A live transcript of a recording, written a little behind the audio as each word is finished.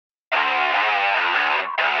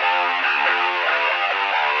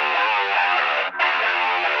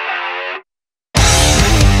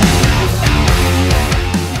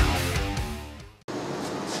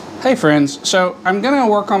Hey friends, so I'm going to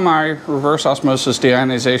work on my reverse osmosis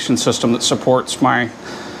deionization system that supports my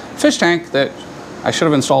fish tank that I should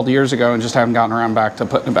have installed years ago and just haven't gotten around back to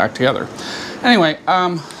putting it back together. Anyway,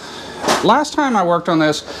 last time I worked on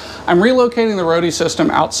this, I'm relocating the RODI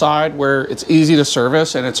system outside where it's easy to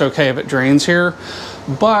service and it's okay if it drains here,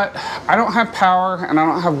 but I don't have power and I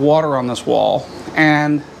don't have water on this wall.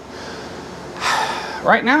 And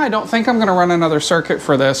right now I don't think I'm going to run another circuit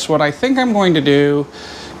for this. What I think I'm going to do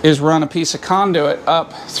is run a piece of conduit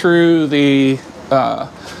up through the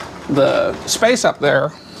space up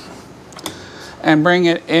there and bring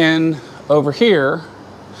it in over here.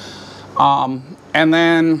 And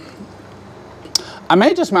then I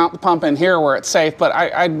may just mount the pump in here where it's safe, but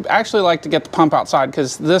I'd actually like to get the pump outside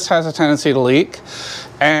because this has a tendency to leak.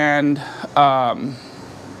 And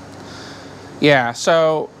yeah,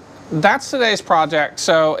 so that's today's project.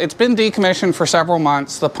 So it's been decommissioned for several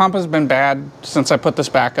months. The pump has been bad since I put this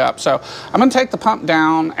back up. So I'm gonna take the pump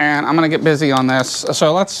down and I'm gonna get busy on this.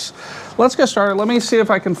 So let's get started. Let me see if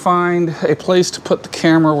I can find a place to put the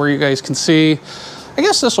camera where you guys can see. I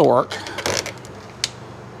guess this will work.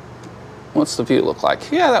 What's the view look like?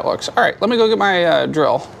 Yeah, that works. All right, let me go get my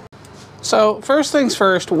drill. So first things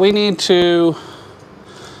first, we need to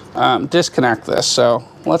disconnect this. So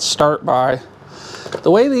let's start by,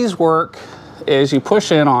 the way these work is you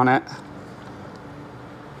push in on it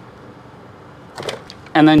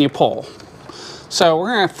and then you pull. So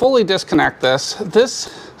we're going to fully disconnect this.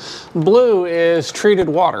 This blue is treated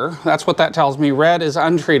water. That's what that tells me. Red is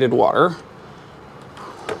untreated water.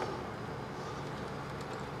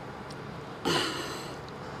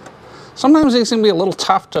 Sometimes these can be a little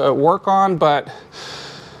tough to work on, but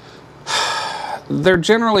they're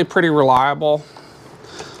generally pretty reliable.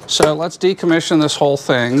 So let's decommission this whole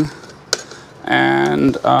thing.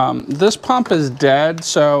 And this pump is dead,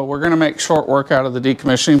 so we're going to make short work out of the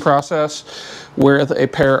decommissioning process with a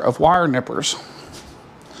pair of wire nippers.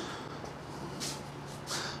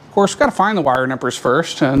 Of course, we've got to find the wire nippers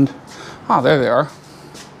first, and there they are.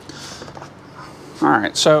 All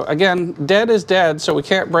right, so again, dead is dead, so we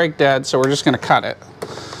can't break dead, so we're just going to cut it.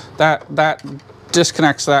 That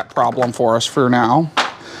disconnects that problem for us for now.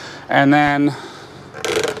 And then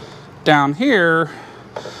down here,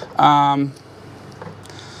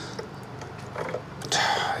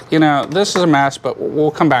 you know, this is a mess, but we'll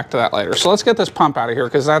come back to that later. So let's get this pump out of here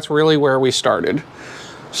because that's really where we started.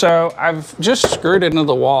 So I've just screwed it into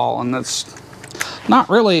the wall, and that's not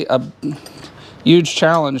really a huge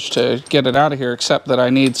challenge to get it out of here, except that I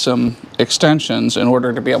need some extensions in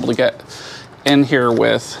order to be able to get in here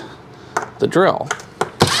with the drill.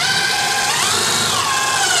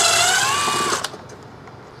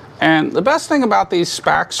 And the best thing about these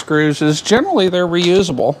SPAC screws is generally they're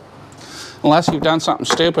reusable, unless you've done something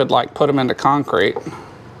stupid like put them into concrete.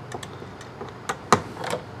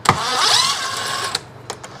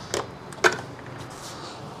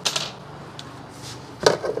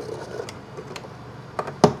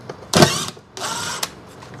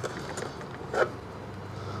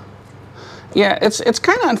 Yeah, it's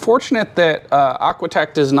kind of unfortunate that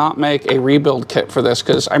Aquatech does not make a rebuild kit for this,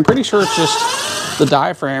 because I'm pretty sure it's just the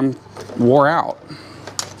diaphragm wore out.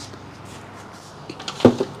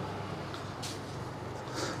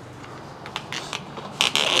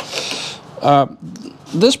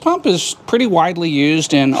 This pump is pretty widely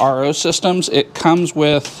used in RO systems. It comes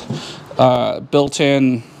with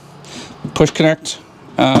built-in push connect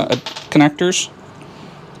connectors.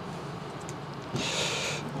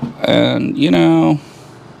 And you know,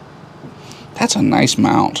 that's a nice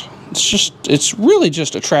mount. It's really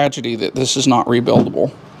just a tragedy that this is not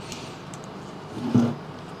rebuildable.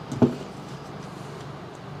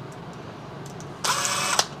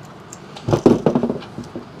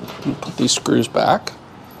 Put these screws back.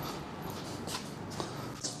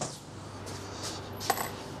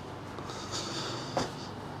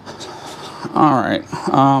 All right.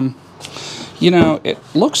 You know, it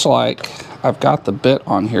looks like I've got the bit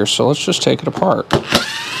on here, so let's just take it apart.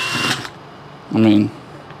 I mean,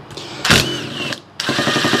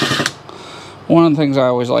 one of the things I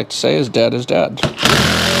always like to say is dead is dead.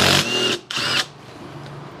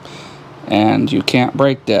 And you can't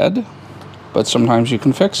break dead, but sometimes you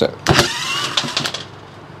can fix it.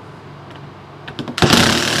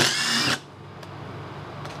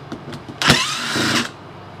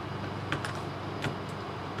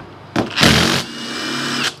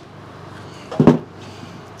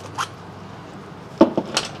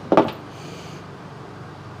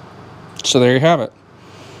 So there you have it.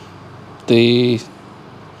 The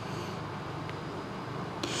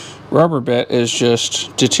rubber bit is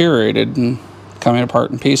just deteriorated and coming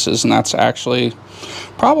apart in pieces, and that's actually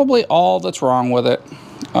probably all that's wrong with it.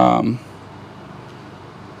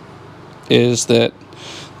 Is that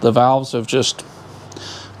the valves have just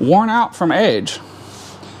worn out from age.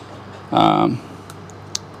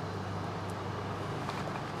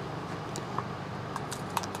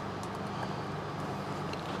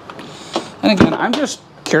 And again, I'm just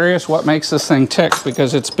curious what makes this thing tick,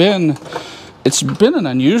 because it's been an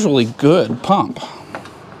unusually good pump.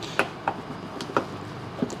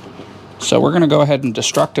 So we're going to go ahead and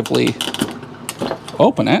destructively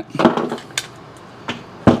open it.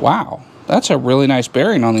 Wow, that's a really nice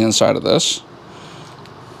bearing on the inside of this.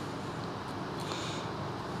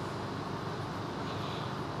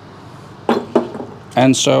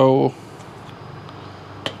 And so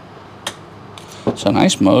it's a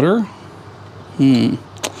nice motor.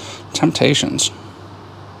 Temptations.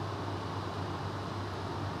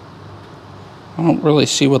 I don't really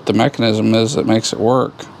see what the mechanism is that makes it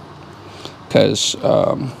work. Because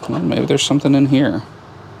well, maybe there's something in here.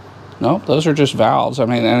 Nope, those are just valves. I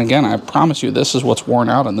mean, and again, I promise you, this is what's worn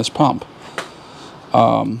out in this pump.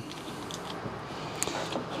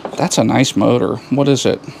 That's a nice motor. What is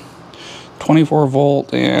it? 24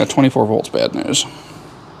 volt? Yeah, 24 volts, bad news.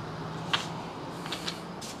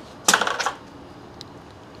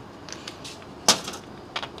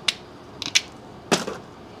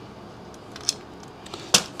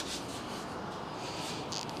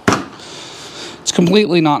 It's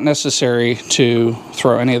completely not necessary to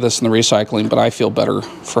throw any of this in the recycling, but I feel better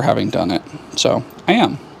for having done it. So, I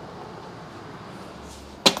am.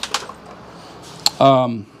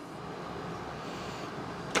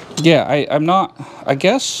 Yeah, I'm not, I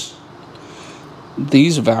guess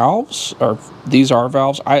these valves, or these are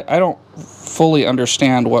valves, I don't fully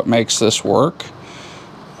understand what makes this work.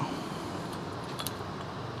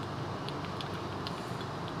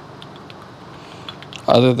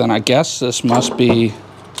 Other than, I guess this must be,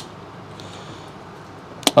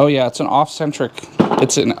 oh yeah, it's an off-centric,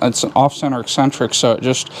 it's an off-center eccentric, so it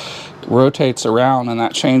just rotates around and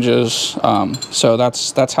that changes, so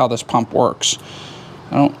that's how this pump works.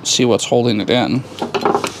 I don't see what's holding it in.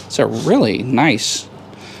 It's a really nice,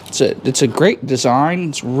 it's a great design,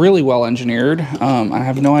 it's really well engineered. I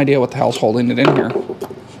have no idea what the hell's holding it in here.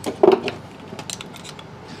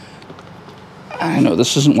 I know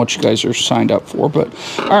this isn't what you guys are signed up for, but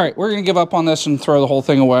all right, we're gonna give up on this and throw the whole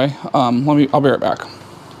thing away. I'll be right back.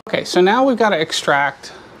 Okay, so now we've got to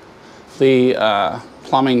extract the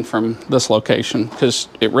plumbing from this location, because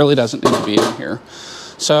it really doesn't need to be in here.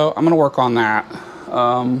 So I'm gonna work on that.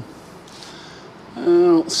 I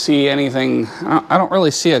don't see anything, I don't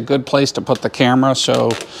really see a good place to put the camera, so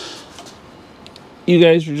you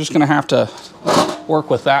guys are just gonna have to work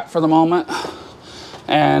with that for the moment.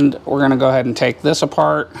 And we're going to go ahead and take this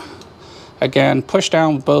apart. Again, push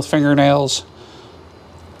down with both fingernails.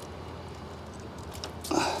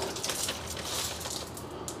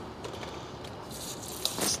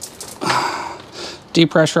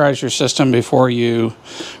 Depressurize your system before you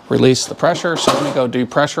release the pressure. So let me go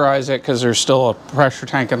depressurize it, because there's still a pressure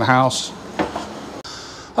tank in the house.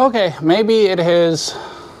 Okay, maybe it is.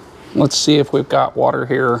 Let's see if we've got water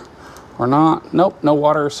here or not. Nope, no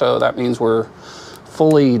water, so that means we're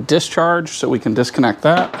fully discharged, so we can disconnect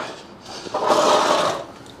that.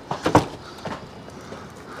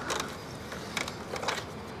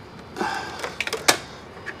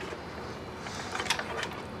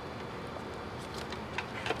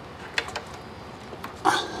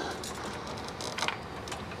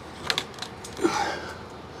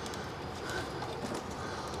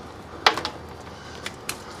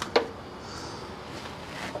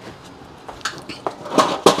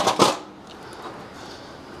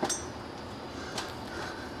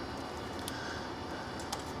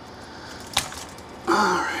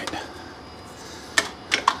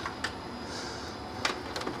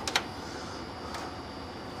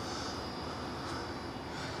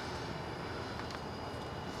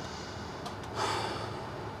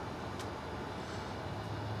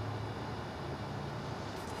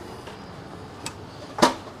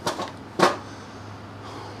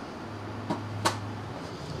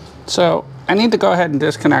 So I need to go ahead and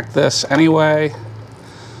disconnect this anyway.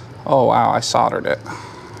 Oh wow, I soldered it.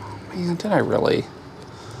 Man, did I really?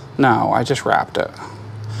 No, I just wrapped it.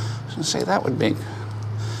 I was gonna say that would be,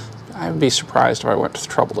 I would be surprised if I went to the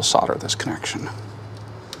trouble to solder this connection.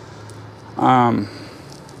 I've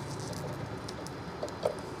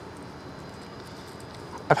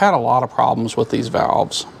had a lot of problems with these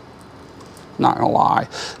valves, not gonna lie.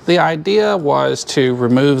 The idea was to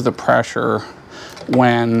remove the pressure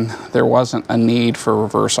when there wasn't a need for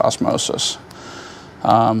reverse osmosis.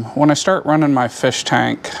 When I start running my fish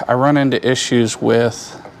tank, I run into issues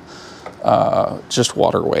with just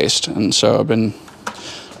water waste, and so I've been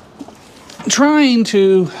trying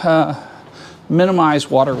to minimize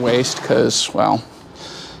water waste because, well,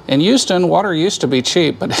 in Houston, water used to be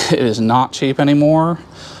cheap, but it is not cheap anymore.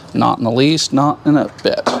 Not in the least, not in a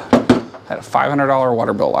bit. I had a $500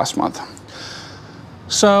 water bill last month.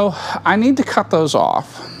 So I need to cut those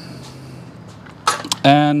off.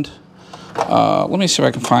 And let me see if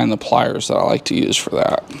I can find the pliers that I like to use for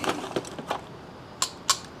that.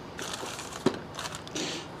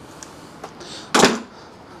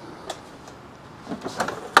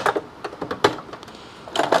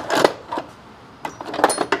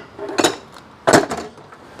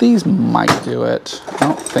 These might do it. I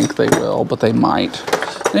don't think they will, but they might.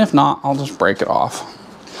 And if not, I'll just break it off.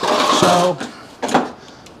 So,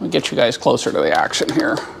 let me get you guys closer to the action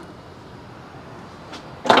here.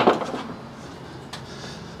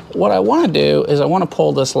 What I want to do is I want to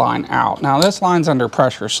pull this line out. Now this line's under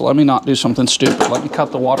pressure, so let me not do something stupid. Let me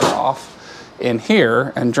cut the water off in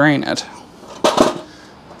here and drain it.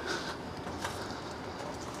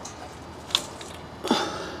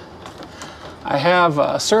 I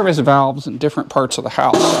have service valves in different parts of the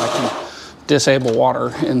house, so I can disable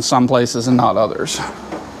water in some places and not others.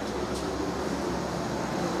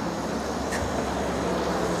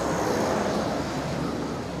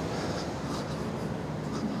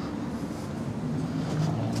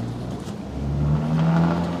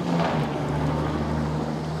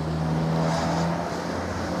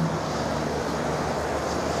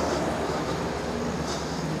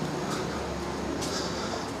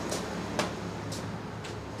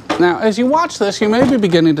 Now, as you watch this, you may be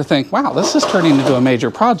beginning to think, wow, this is turning into a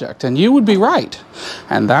major project, and you would be right.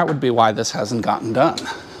 And that would be why this hasn't gotten done.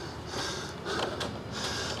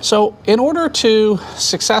 So, in order to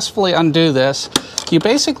successfully undo this, you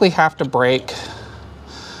basically have to break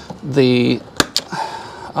the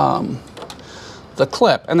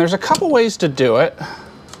clip. And there's a couple ways to do it.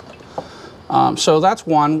 So that's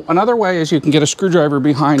one. Another way is you can get a screwdriver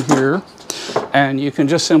behind here, and you can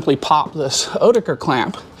just simply pop this Oetiker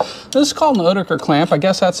clamp. This is called an Oetiker clamp. I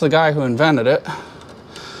guess that's the guy who invented it.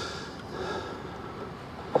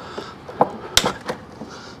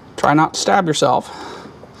 Try not to stab yourself.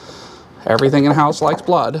 Everything in the house likes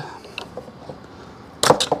blood.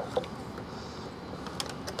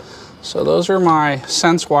 So those are my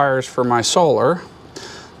sense wires for my solar.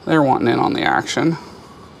 They're wanting in on the action.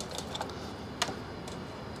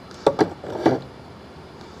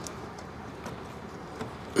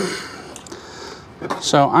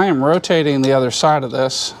 So I am rotating the other side of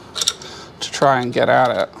this to try and get at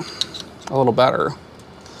it a little better.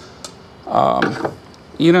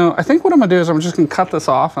 You know, I think what I'm gonna do is I'm just gonna cut this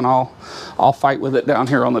off, and I'll fight with it down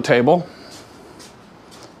here on the table.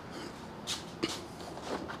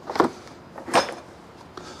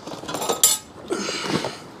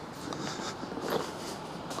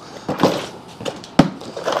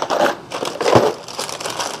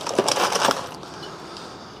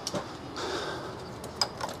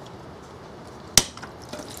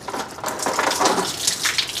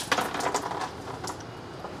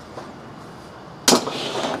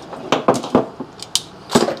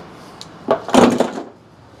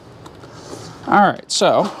 All right,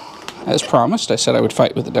 so as promised, I said I would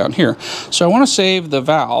fight with it down here. So I want to save the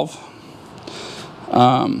valve.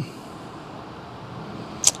 And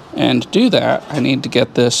to do that, I need to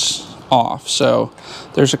get this off. So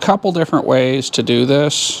there's a couple different ways to do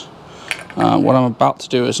this. What I'm about to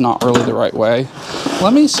do is not really the right way.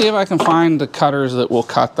 Let me see if I can find the cutters that will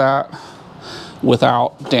cut that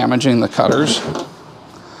without damaging the cutters.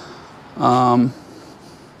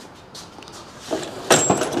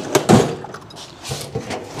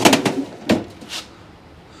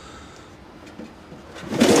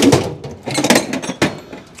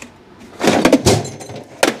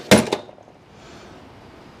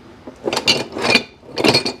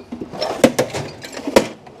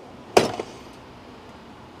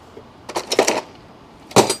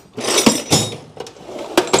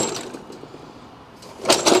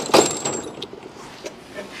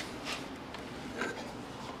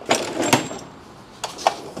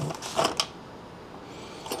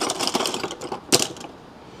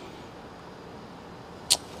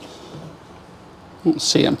 Let's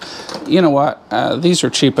see them. You know what? These are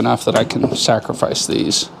cheap enough that I can sacrifice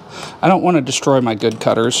these. I don't want to destroy my good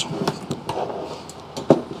cutters,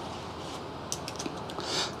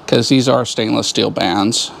 because these are stainless steel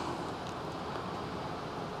bands.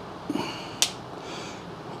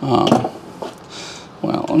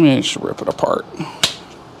 Well, let me just rip it apart.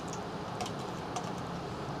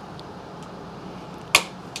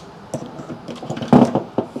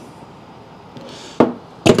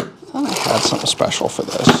 had something special for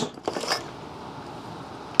this.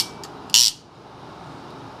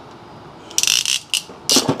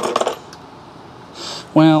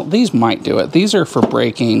 Well, these might do it. These are for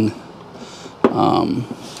breaking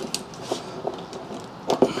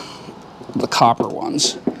the copper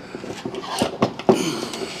ones.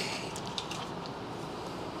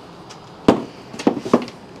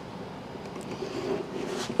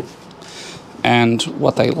 And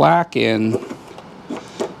what they lack in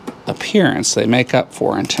appearance, they make up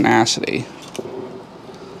for in tenacity.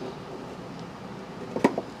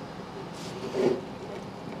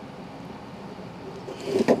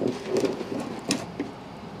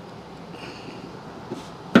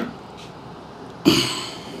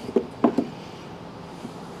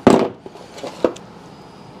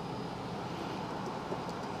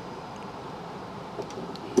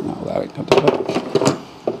 No, that ain't gonna do it.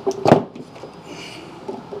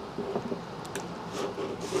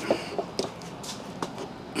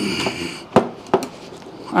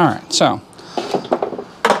 All right, so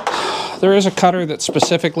there is a cutter that's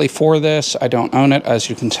specifically for this. I don't own it, as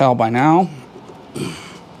you can tell by now.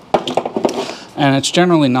 And it's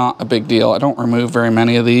generally not a big deal. I don't remove very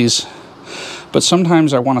many of these, but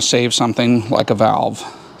sometimes I want to save something like a valve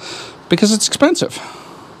because it's expensive.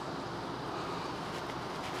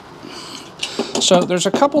 So there's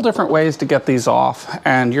a couple different ways to get these off,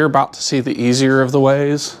 and you're about to see the easier of the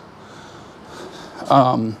ways.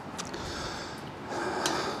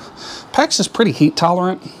 PEX is pretty heat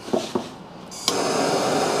tolerant,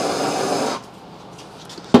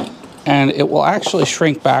 and it will actually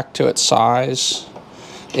shrink back to its size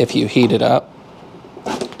if you heat it up.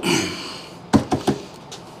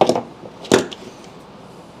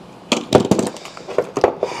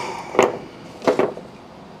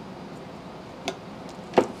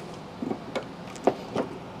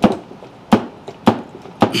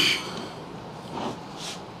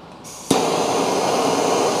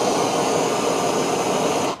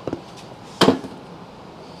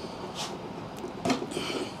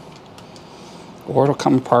 Or it'll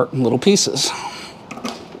come apart in little pieces.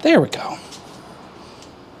 There we go.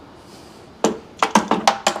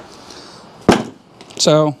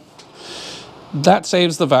 So that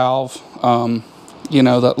saves the valve. You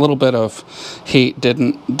know, that little bit of heat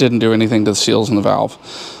didn't do anything to the seals in the valve.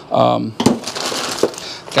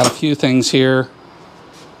 Got a few things here.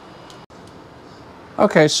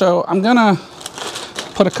 Okay, so I'm gonna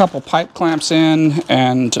put a couple pipe clamps in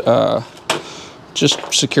and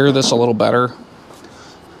just secure this a little better.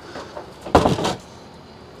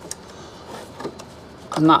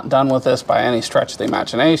 I'm not done with this by any stretch of the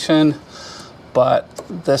imagination, but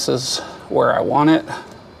this is where I want it.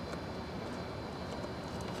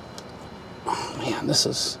 Oh man, this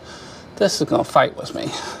is gonna fight with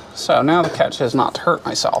me. So now the catch is not to hurt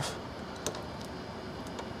myself.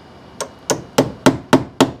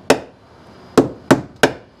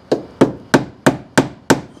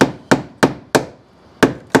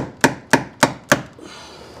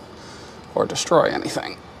 Or destroy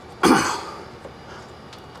anything.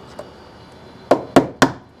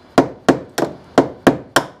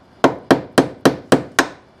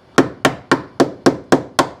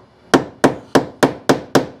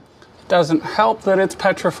 Doesn't help that it's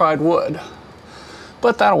petrified wood,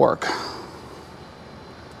 but that'll work.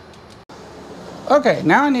 Okay,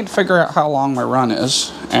 now I need to figure out how long my run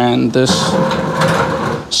is, and this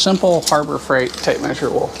simple Harbor Freight tape measure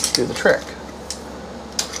will do the trick.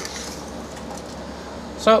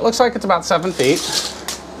 So it looks like it's about 7 feet.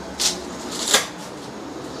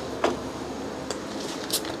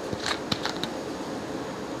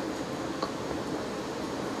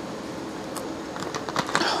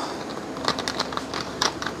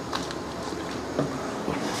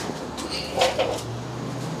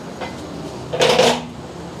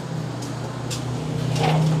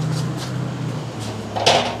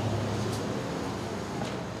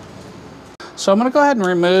 So I'm going to go ahead and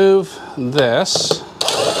remove this.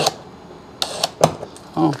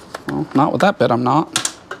 Oh, well, not with that bit, I'm not.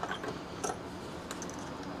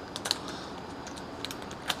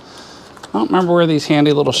 I don't remember where these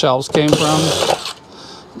handy little shelves came from,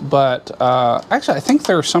 but actually I think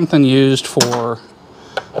there's something used for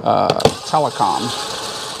telecom.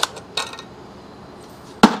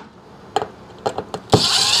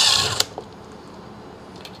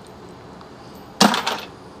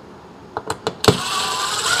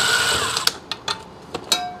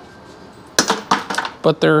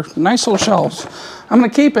 But they're nice little shelves. I'm going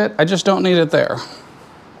to keep it, I just don't need it there.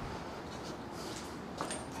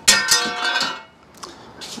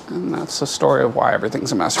 And that's the story of why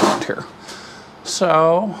everything's a mess around here.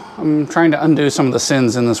 So I'm trying to undo some of the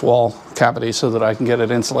sins in this wall cavity so that I can get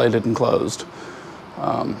it insulated and closed.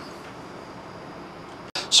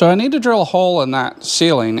 So I need to drill a hole in that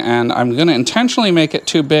ceiling, and I'm going to intentionally make it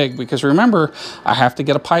too big because remember, I have to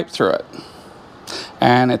get a pipe through it.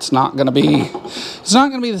 And it's not going to be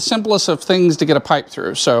the simplest of things to get a pipe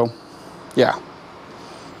through. So, yeah.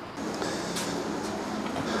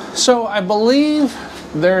 So I believe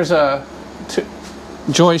there's a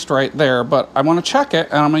joist right there, but I want to check it,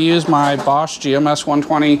 and I'm going to use my Bosch GMS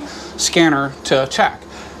 120 scanner to check.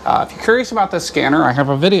 If you're curious about this scanner, I have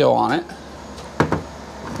a video on it.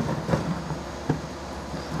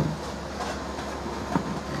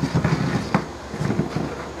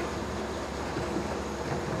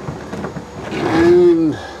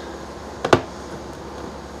 And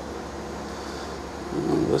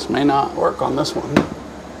this may not work on this one.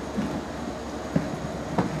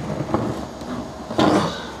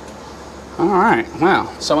 All right,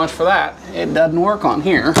 well, so much for that. It doesn't work on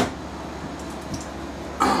here.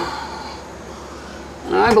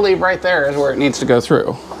 And I believe right there is where it needs to go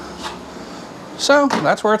through. So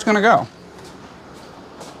that's where it's going to go.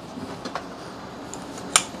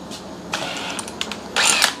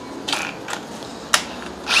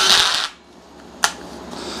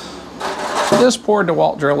 This poor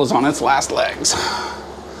DeWalt drill is on its last legs.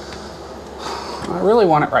 I really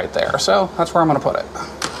want it right there, so that's where I'm going to put it.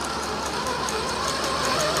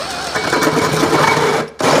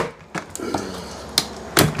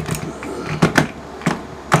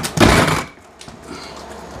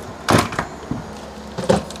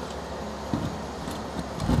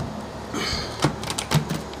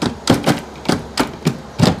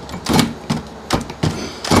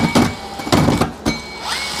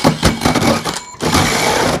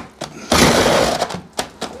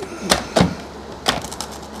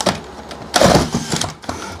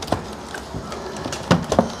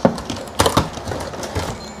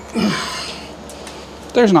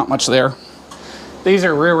 There's not much there. These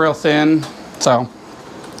are real thin, so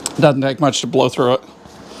it doesn't take much to blow through it.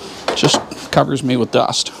 It just covers me with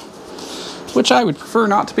dust, which I would prefer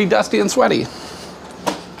not to be dusty and sweaty.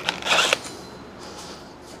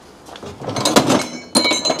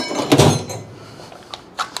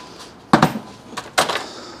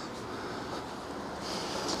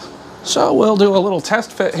 So we'll do a little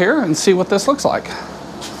test fit here and see what this looks like.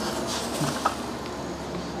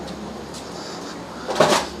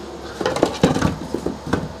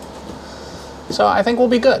 So I think we'll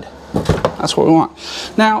be good. That's what we want.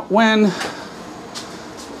 Now, when,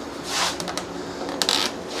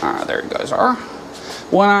 there you guys are.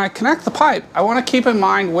 When I connect the pipe, I want to keep in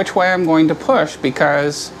mind which way I'm going to push,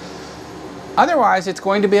 because otherwise it's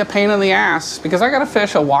going to be a pain in the ass, because I got to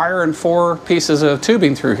fish a wire and 4 pieces of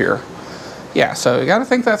tubing through here. Yeah, so you got to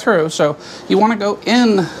think that through. So you want to go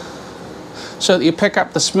in so that you pick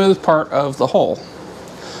up the smooth part of the hole.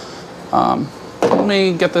 Let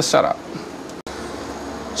me get this set up.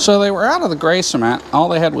 So they were out of the gray cement. All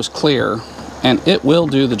they had was clear, and it will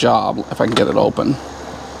do the job if I can get it open.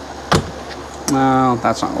 No,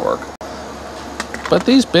 that's not gonna work. But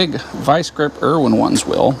these big vice grip Irwin ones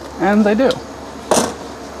will, and they do.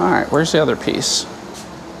 All right, where's the other piece?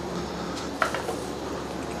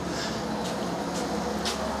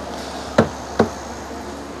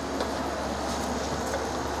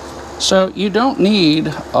 So you don't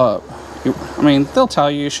need I mean, they'll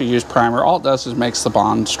tell you should use primer. All it does is makes the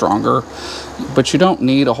bond stronger, but you don't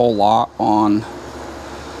need a whole lot on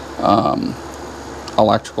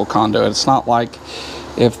electrical conduit. It's not like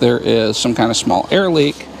if there is some kind of small air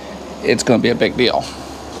leak, it's going to be a big deal.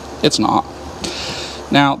 It's not.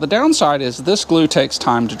 Now, the downside is this glue takes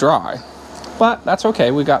time to dry, but that's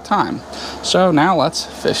okay, we got time. So now let's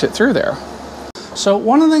fish it through there. So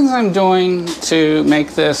one of the things I'm doing to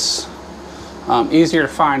make this easier to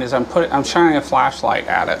find is I'm shining a flashlight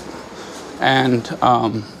at it, and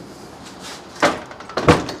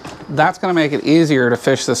that's going to make it easier to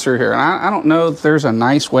fish this through here. And I don't know if there's a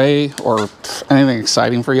nice way or anything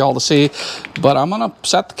exciting for y'all to see, but I'm going to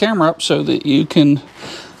set the camera up so that you can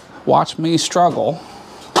watch me struggle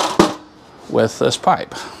with this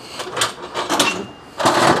pipe.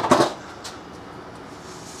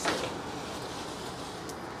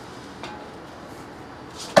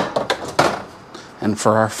 And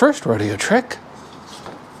for our first rodeo trick,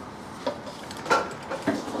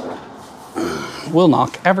 we'll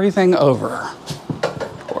knock everything over,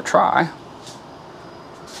 or try.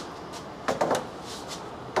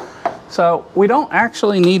 So we don't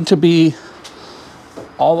actually need to be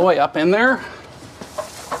all the way up in there.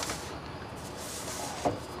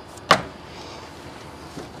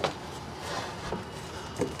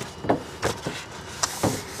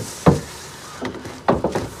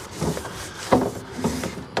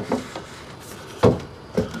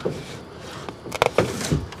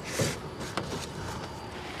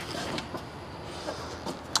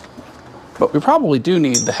 But we probably do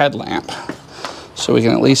need the headlamp so we can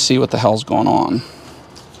at least see what the hell's going on.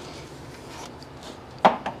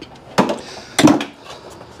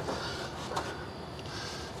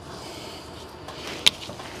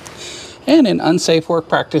 And in Unsafe Work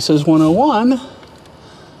Practices 101,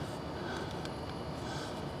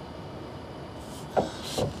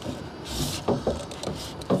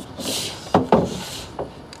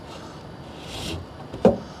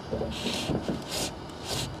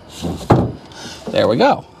 there we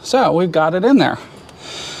go. So we've got it in there.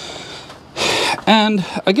 And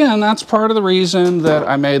again, that's part of the reason that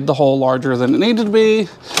I made the hole larger than it needed to be,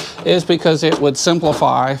 is because it would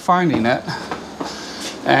simplify finding it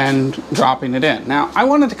and dropping it in. Now, I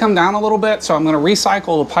want it to come down a little bit, so I'm going to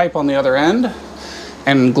recycle the pipe on the other end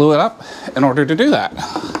and glue it up in order to do that.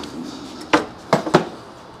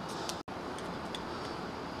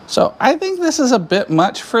 So I think this is a bit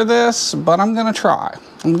much for this, but I'm going to try.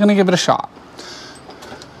 I'm going to give it a shot.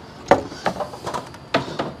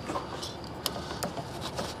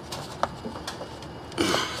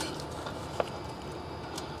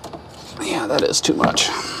 Yeah, that is too much.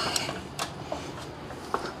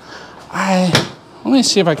 Let me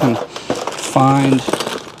see if I can find...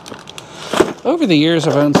 Over the years,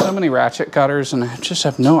 I've owned so many ratchet cutters, and I just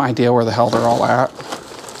have no idea where the hell they're all at.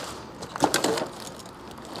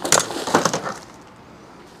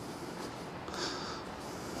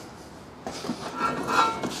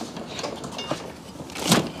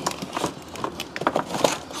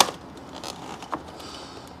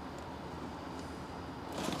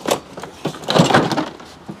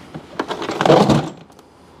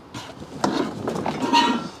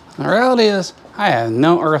 The reality is, I have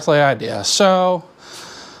no earthly idea, so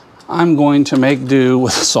I'm going to make do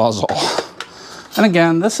with a Sawzall. And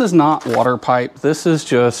again, this is not water pipe. This is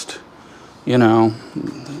just, you know,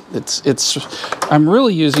 I'm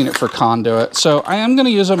really using it for conduit. So I am going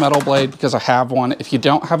to use a metal blade because I have one. If you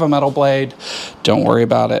don't have a metal blade, don't worry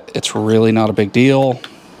about it. It's really not a big deal.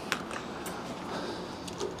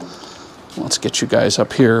 Let's get you guys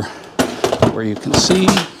up here where you can see.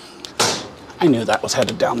 I knew that was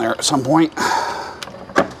headed down there at some point.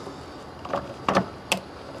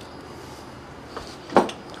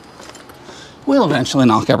 We'll eventually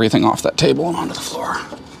knock everything off that table and onto the floor.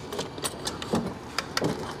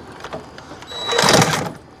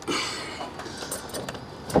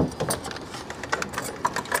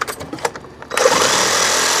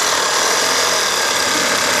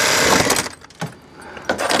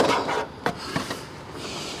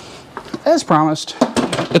 As promised,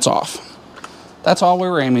 it's off. That's all we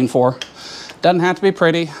were aiming for. Doesn't have to be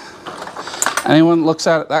pretty. Anyone that looks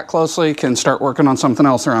at it that closely can start working on something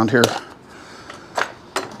else around here.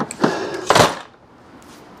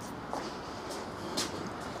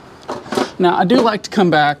 Now, I do like to come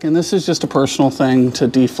back, and this is just a personal thing, to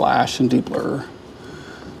deflash and deblur,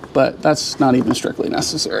 but that's not even strictly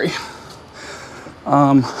necessary.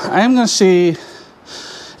 I am going to see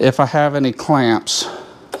if I have any clamps,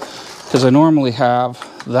 because I normally have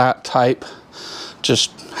that type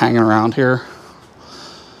just hanging around here.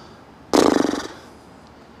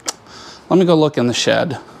 Let me go look in the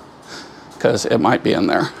shed, because it might be in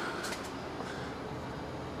there.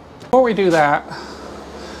 Before we do that,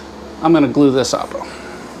 I'm going to glue this up.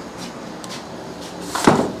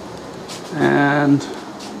 And I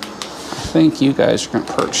think you guys are going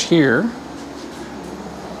to perch here.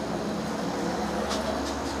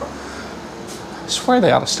 I swear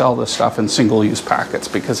they ought to sell this stuff in single-use packets,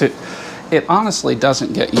 because it honestly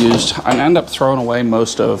doesn't get used. I end up throwing away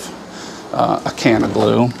most of a can of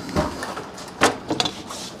glue.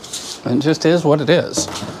 It just is what it is.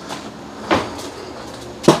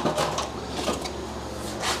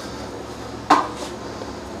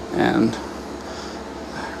 And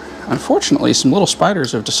unfortunately, some little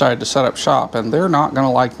spiders have decided to set up shop, and they're not going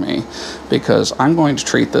to like me, because I'm going to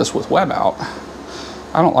treat this with web out.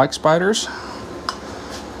 I don't like spiders.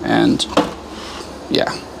 And yeah.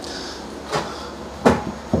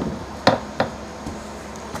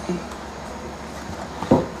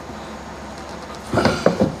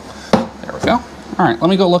 There we go. All right, let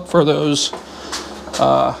me go look for those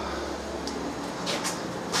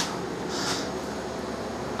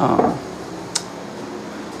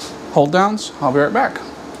hold downs. I'll be right back.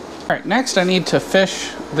 All right, next I need to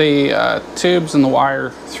fish the tubes and the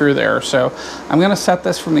wire through there. So I'm going to set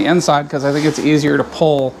this from the inside because I think it's easier to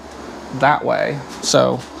pull that way.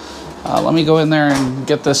 So let me go in there and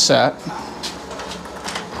get this set.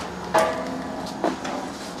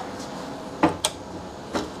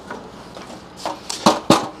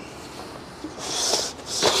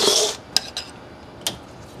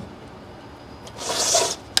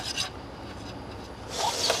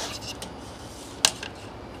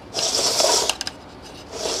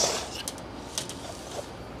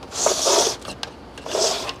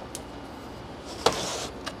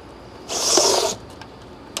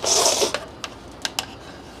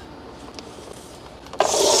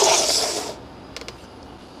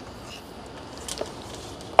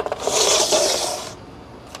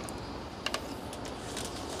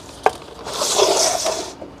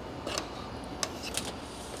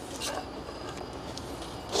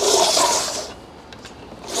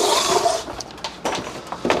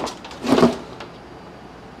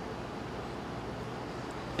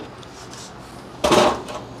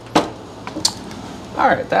 All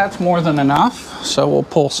right, that's more than enough. So we'll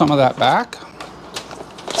pull some of that back.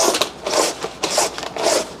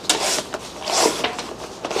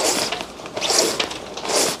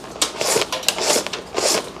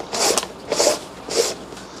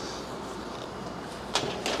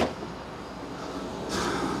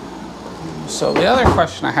 So the other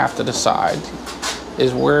question I have to decide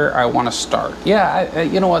is where I want to start. Yeah,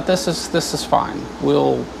 you know what? This is fine.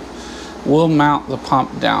 We'll mount the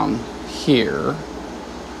pump down here.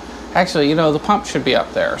 Actually, you know, the pump should be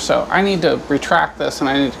up there. So I need to retract this and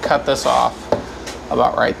I need to cut this off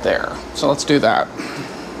about right there. So let's do that.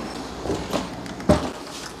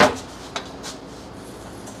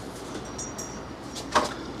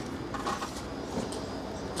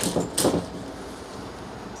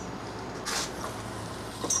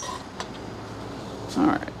 All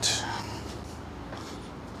right.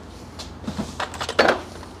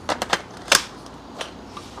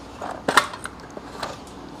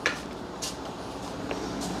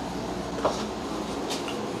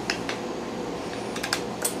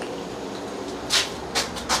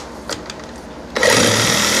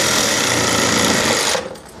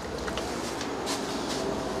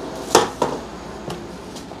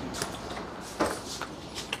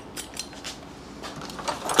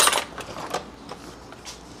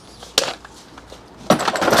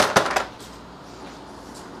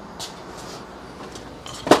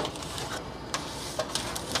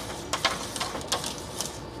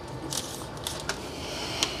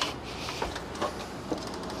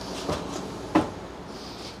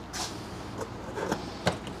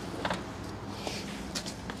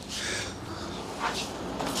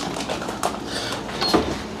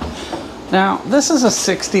 Now, this is a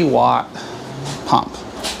 60-watt pump.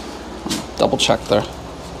 Double check the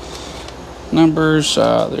numbers.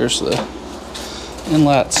 There's the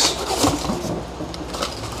inlets.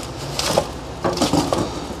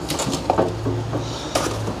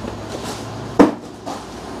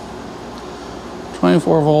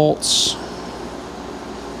 .24 volts.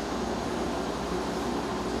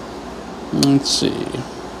 Let's see.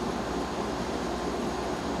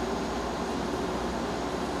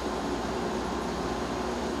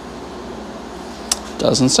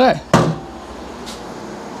 Doesn't say.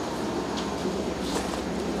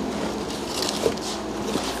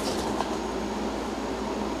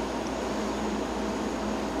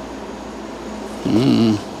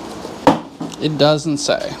 It doesn't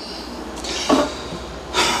say.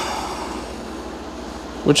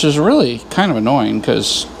 Which is really kind of annoying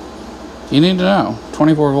because you need to know.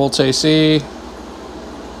 24 volts AC.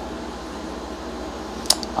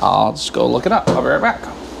 I'll just go look it up. I'll be right back.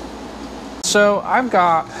 So I've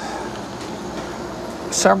got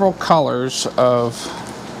several colors of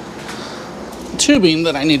tubing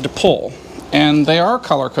that I need to pull, and they are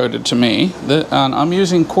color coded to me. I'm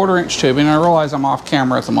using 1/4-inch tubing. I realize I'm off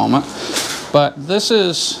camera at the moment, but this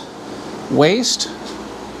is waste,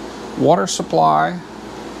 water supply,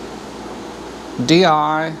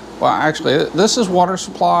 DI. Well, actually, this is water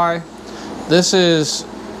supply. This is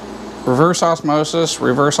reverse osmosis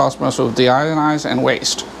with deionized, and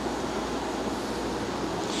waste.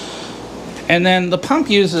 And then the pump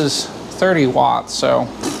uses 30 watts, so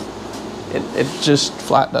it just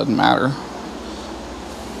flat doesn't matter.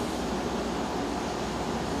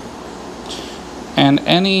 And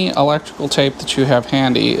any electrical tape that you have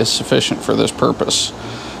handy is sufficient for this purpose.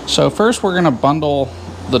 So first we're going to bundle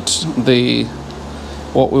what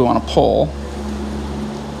we want to pull.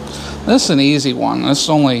 This is an easy one. This is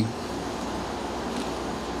only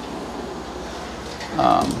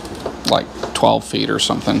like 12 feet or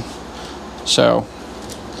something. So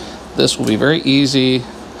this will be very easy,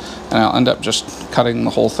 and I'll end up just cutting the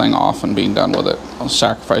whole thing off and being done with it. I'll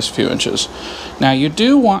sacrifice a few inches. Now you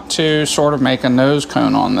do want to sort of make a nose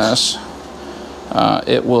cone on this.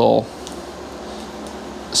 It will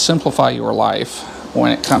simplify your life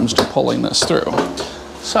when it comes to pulling this through.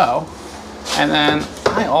 So, and then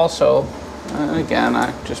I also, again,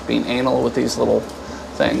 I'm just being anal with these little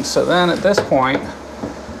things. So then at this point,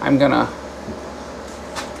 I'm gonna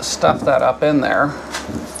stuff that up in there.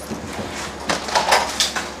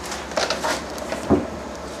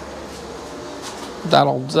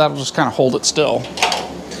 That'll just kind of hold it still.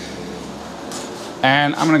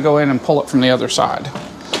 And I'm gonna go in and pull it from the other side.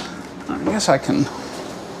 I guess I can,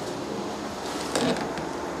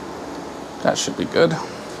 that should be good.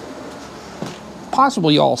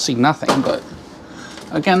 Possibly you all see nothing, but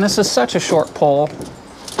again, this is such a short pull.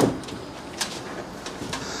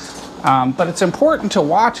 But it's important to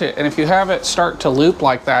watch it, and if you have it start to loop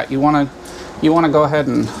like that, you want to go ahead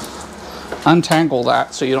and untangle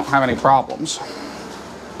that so you don't have any problems.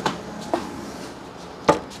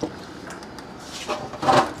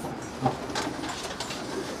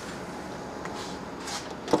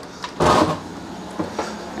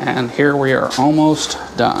 And here we are almost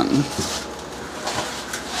done.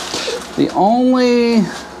 The only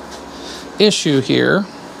issue here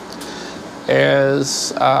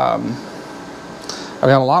is I've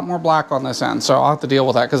got a lot more black on this end, so I'll have to deal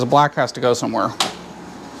with that because the black has to go somewhere.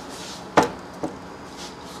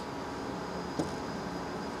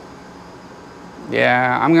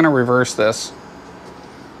 Yeah, I'm going to reverse this.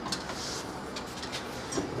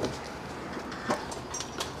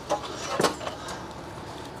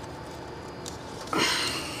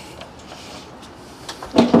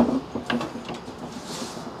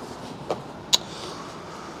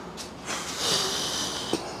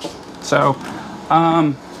 So,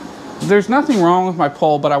 there's nothing wrong with my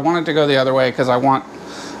pull, but I want it to go the other way because I want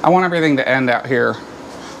everything to end out here.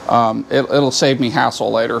 It'll save me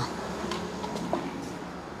hassle later.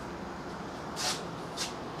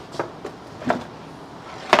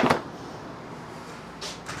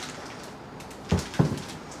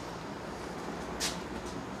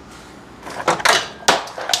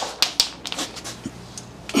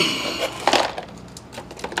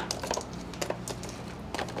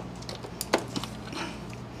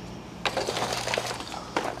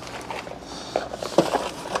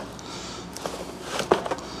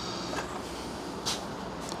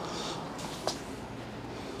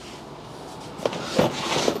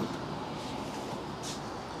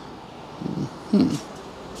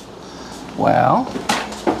 Well,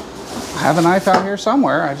 I have a knife out here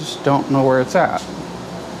somewhere, I just don't know where it's at.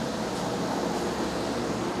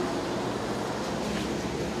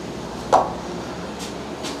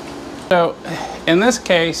 So, in this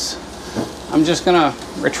case, I'm just gonna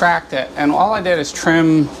retract it, and all I did is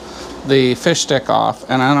trim the fish stick off,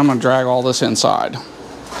 and then I'm gonna drag all this inside.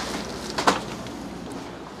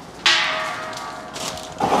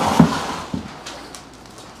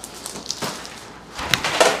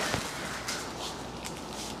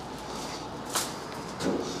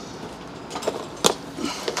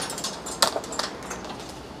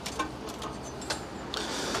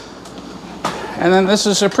 And then this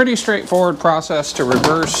is a pretty straightforward process to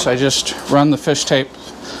reverse. I just run the fish tape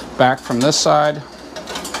back from this side.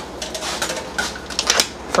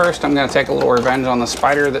 First, I'm going to take a little revenge on the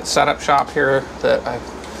spider that's set up shop here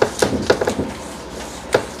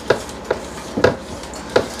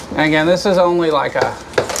And again, this is only like a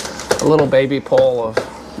little baby pole of,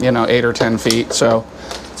 you know, 8 or 10 feet, so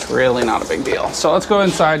it's really not a big deal. So let's go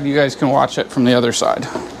inside. You guys can watch it from the other side.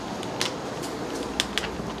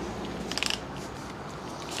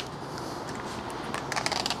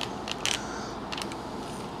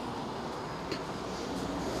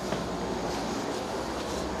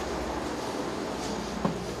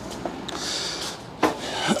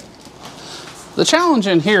 The challenge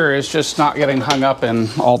in here is just not getting hung up in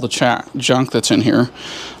all the junk that's in here,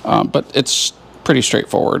 but it's pretty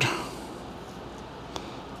straightforward.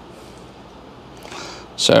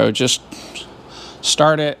 So just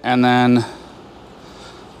start it, and then,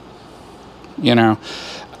 you know,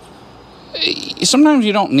 sometimes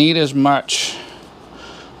you don't need as much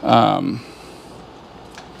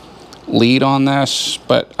lead on this,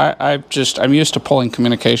 but I'm used to pulling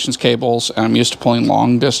communications cables, and I'm used to pulling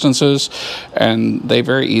long distances, and they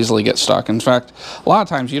very easily get stuck. In fact, a lot of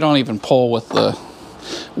times you don't even pull with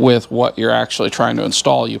what you're actually trying to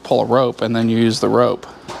install. You pull a rope and then you use the rope.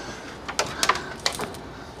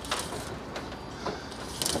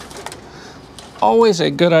 Always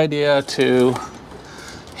a good idea to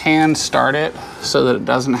hand start it so that it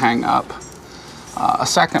doesn't hang up. A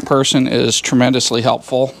second person is tremendously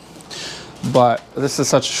helpful, but this is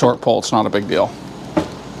such a short pole, it's not a big deal.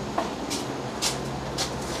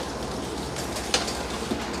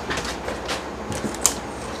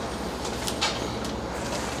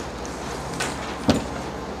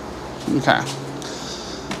 Okay,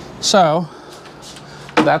 so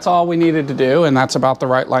that's all we needed to do, and that's about the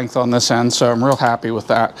right length on this end, so I'm real happy with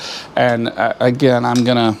that. And again, I'm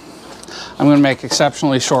gonna make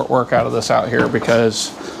exceptionally short work out of this out here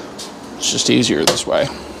because it's just easier this way.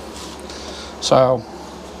 So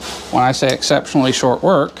when I say exceptionally short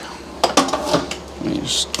work, let me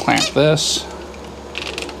just clamp this.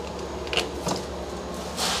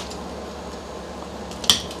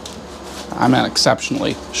 I'm at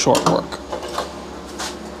exceptionally short work.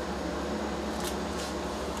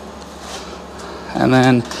 And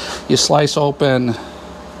then you slice open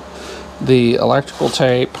the electrical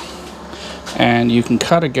tape, and you can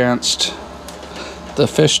cut against the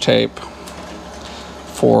fish tape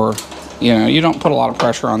for, you know, you don't put a lot of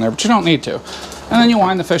pressure on there, but you don't need to. And then you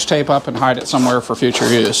wind the fish tape up and hide it somewhere for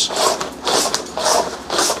future use.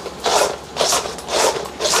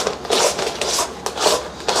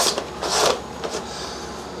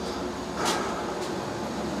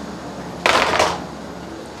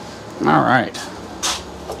 All right.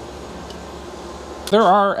 There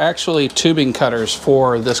are actually tubing cutters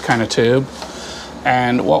for this kind of tube.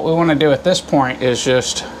 And what we want to do at this point is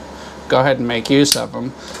just go ahead and make use of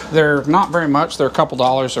them. They're not very much, they're a couple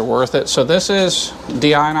dollars, they're worth it. So this is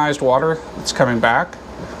deionized water that's coming back.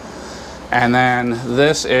 And then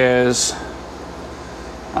this is,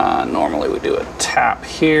 normally we do a tap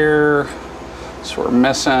here. So we're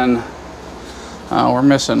missing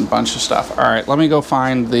a bunch of stuff. All right, let me go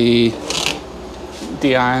find the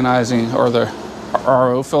deionizing or the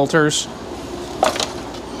RO filters.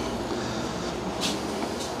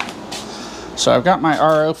 So I've got my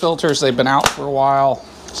RO filters. They've been out for a while.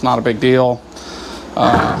 It's not a big deal.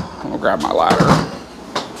 I'm gonna grab my ladder.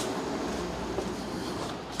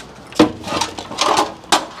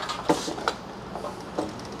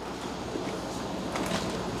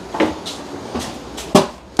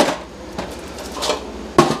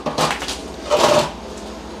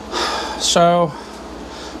 So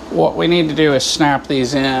what we need to do is snap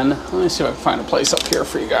these in. Let me see if I can find a place up here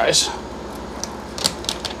for you guys.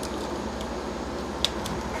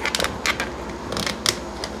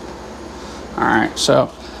 All right, so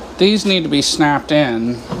these need to be snapped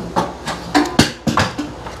in.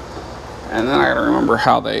 And then I gotta remember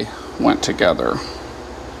how they went together.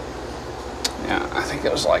 Yeah, I think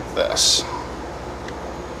it was like this.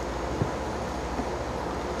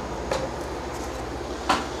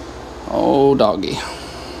 Oh, doggy.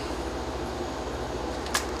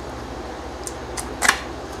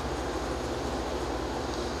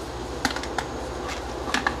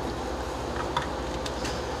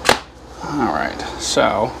 All right,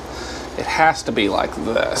 so it has to be like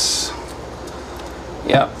this.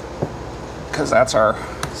 Yep, because that's our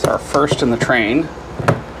first in the train.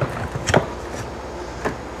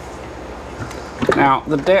 Now,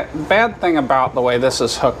 the bad thing about the way this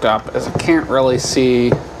is hooked up is I can't really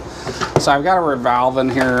see. So I've got a valve in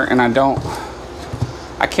here, and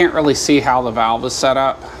I can't really see how the valve is set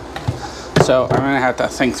up. So I'm gonna have to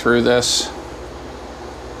think through this.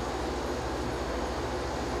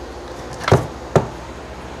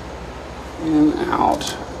 In, out.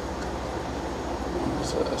 What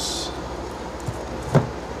is this?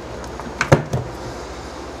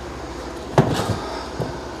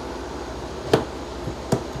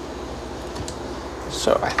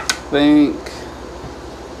 So I think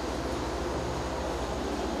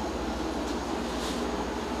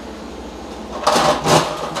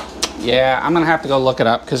yeah, I'm gonna have to go look it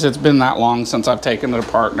up because it's been that long since I've taken it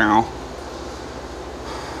apart now.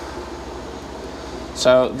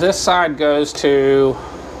 So this side goes to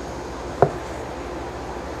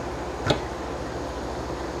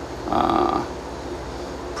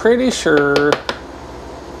pretty sure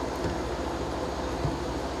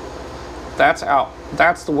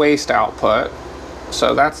that's the waste output.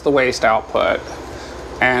 So that's the waste output,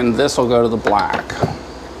 and this will go to the black.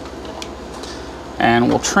 And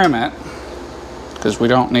we'll trim it because we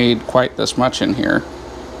don't need quite this much in here.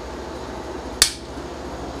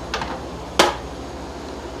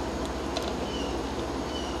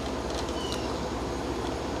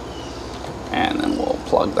 And then we'll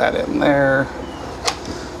plug that in there.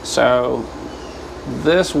 So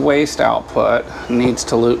this waste output needs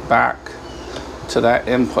to loop back to that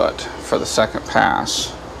input for the second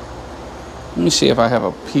pass. Let me see if I have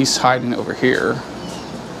a piece hiding over here.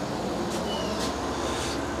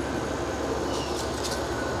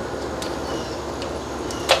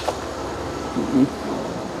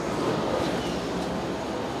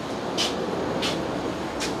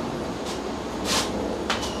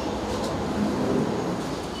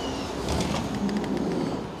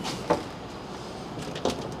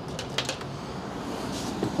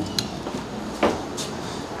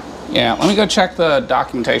 Yeah, let me go check the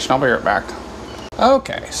documentation. I'll be right back.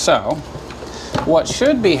 Okay, so what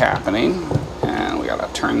should be happening, and we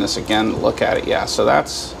gotta turn this again to look at it. Yeah, so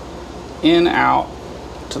that's in, out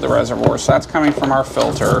to the reservoir. So that's coming from our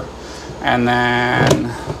filter. And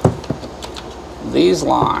then these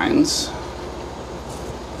lines,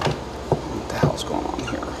 what the hell's going on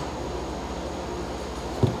here?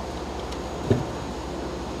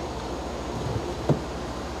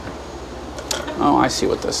 Oh, I see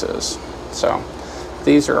what this is. So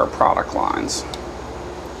these are our product lines.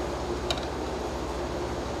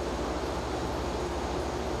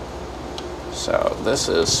 So this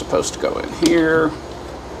is supposed to go in here.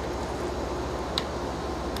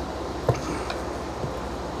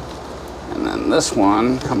 And then this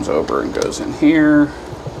one comes over and goes in here.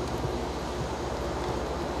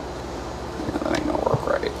 Yeah, that ain't gonna work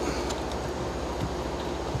right.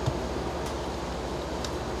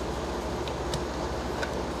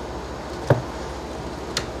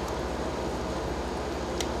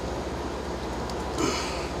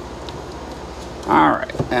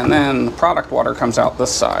 and then the product water comes out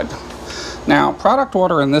this side. Now, product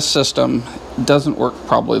water in this system doesn't work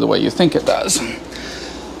probably the way you think it does.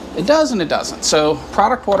 It does and it doesn't. So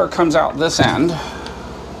product water comes out this end.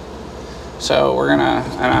 So we're gonna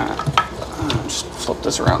just flip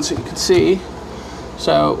this around so you can see.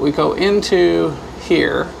 So we go into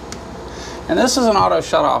here, and this is an auto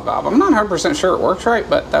shut-off valve. I'm not 100% sure it works right,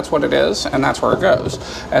 but that's what it is, and that's where it goes.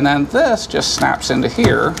 And then this just snaps into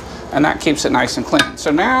here, and that keeps it nice and clean.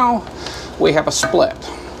 So now we have a split.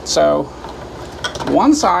 So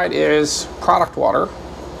one side is product water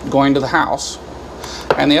going to the house,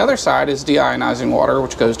 and the other side is deionizing water,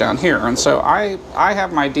 which goes down here. And so I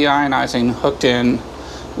have my deionizing hooked in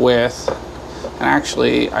with, and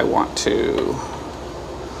actually I want to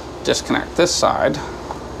disconnect this side.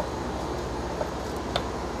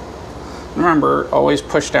 Remember, always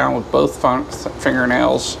push down with both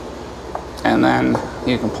fingernails, and then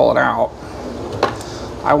you can pull it out.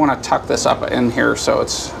 I want to tuck this up in here so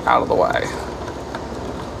it's out of the way.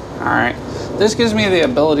 All right, this gives me the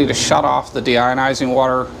ability to shut off the deionizing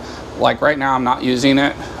water. Like right now I'm not using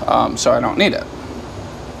it, so I don't need it.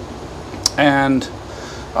 And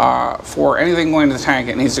for anything going to the tank,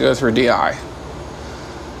 it needs to go through DI.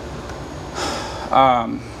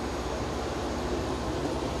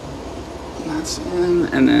 That's in,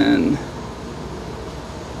 and then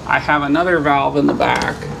I have another valve in the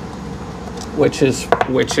back, which is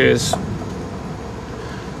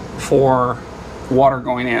for water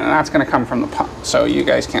going in, and that's going to come from the pump, so you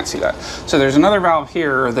guys can't see that. So there's another valve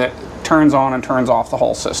here that turns on and turns off the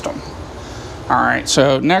whole system. All right,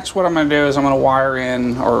 so next what I'm going to do is I'm going to wire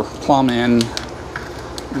in or plumb in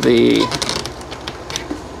the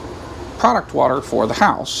product water for the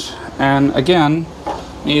house. And again,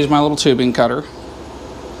 I'm going to use my little tubing cutter.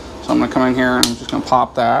 So I'm going to come in here and I'm just going to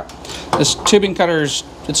pop that. This tubing cutter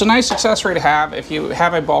it's a nice accessory to have if you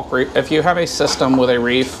have a bulk reef. If you have a system with a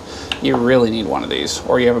reef, you really need one of these,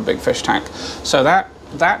 or you have a big fish tank. So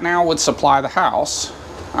that now would supply the house.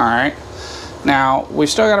 All right. Now we've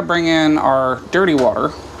still got to bring in our dirty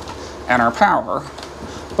water and our power,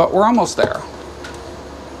 but we're almost there.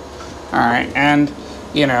 All right, and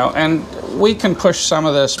you know, and we can push some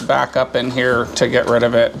of this back up in here to get rid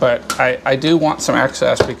of it, but I do want some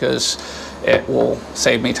excess because it will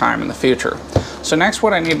save me time in the future. So next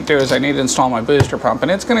what I need to do is I need to install my booster pump,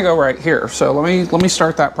 and it's going to go right here. So let me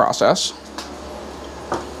start that process.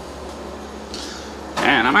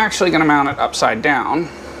 And I'm actually going to mount it upside down.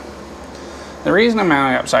 The reason I'm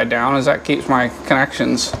mounting it upside down is that keeps my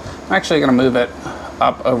connections. I'm actually going to move it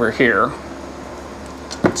up over here.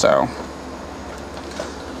 So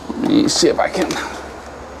let me see if I can.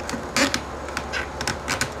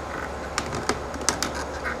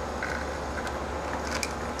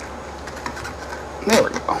 There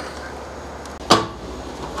we go.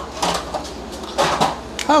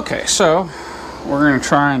 Okay, so we're going to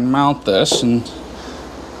try and mount this, and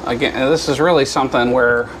again, this is really something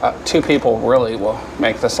where two people really will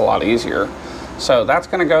make this a lot easier. So that's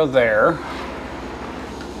going to go there.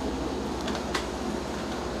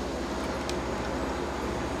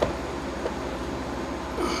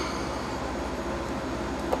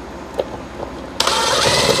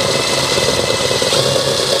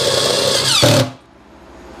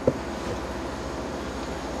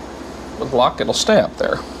 With luck, it'll stay up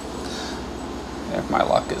there. If my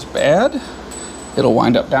luck is bad, it'll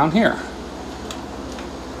wind up down here.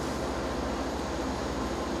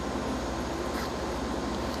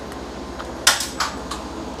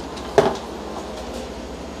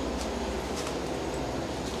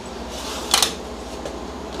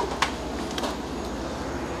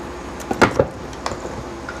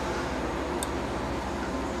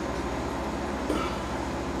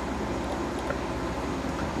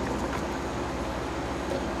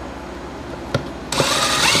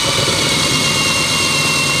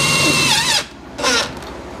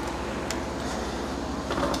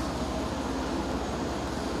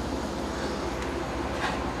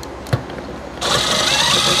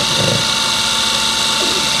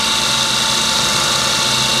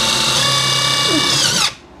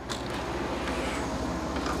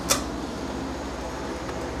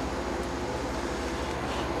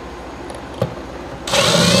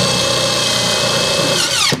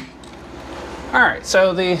 Alright,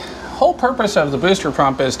 so the whole purpose of the booster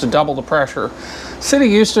pump is to double the pressure. City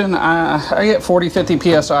of Houston, I get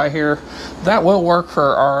 40-50 psi here. That will work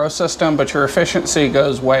for our RO system, but your efficiency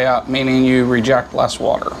goes way up, meaning you reject less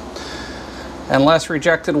water. And less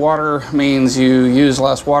rejected water means you use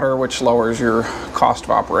less water, which lowers your cost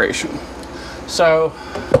of operation. So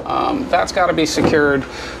that's got to be secured.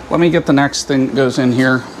 Let me get the next thing that goes in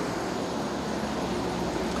here.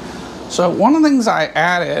 So one of the things I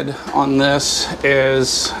added on this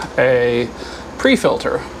is a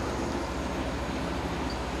pre-filter.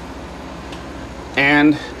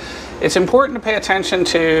 And it's important to pay attention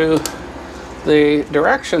to the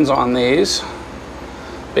directions on these,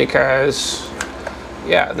 because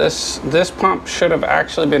yeah, this pump should have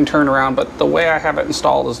actually been turned around, but the way I have it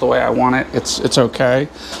installed is the way I want it. It's okay.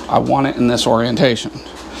 I want it in this orientation.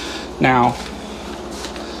 Now,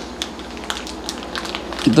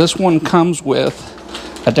 this one comes with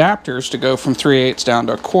adapters to go from 3/8 down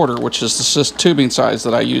to 1/4, which is the tubing size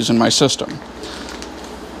that I use in my system.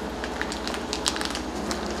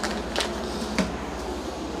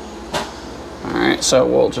 Alright, so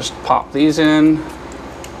we'll just pop these in.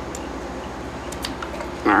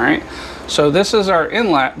 Alright, so this is our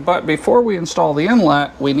inlet, but before we install the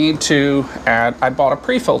inlet, we need to add, I bought a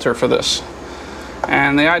pre-filter for this.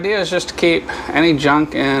 And the idea is just to keep any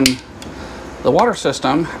junk in the water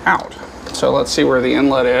system out. So let's see where the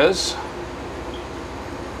inlet is.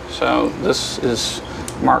 So this is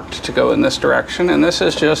marked to go in this direction, and this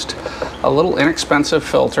is just a little inexpensive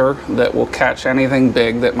filter that will catch anything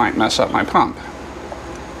big that might mess up my pump.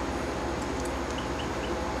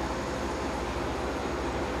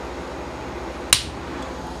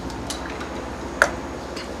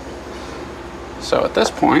 So at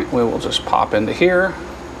this point, we will just pop into here.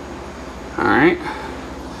 All right.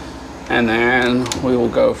 And then we will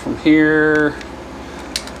go from here.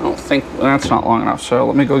 I don't think that's not long enough, so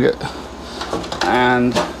let me go get,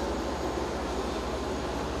 and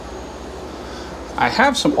I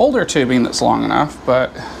have some older tubing that's long enough,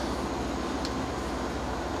 but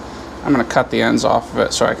I'm going to cut the ends off of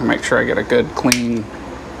it so I can make sure I get a good clean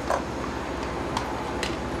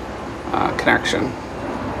connection.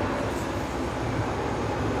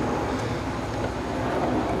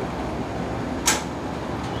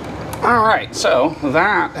 All right, so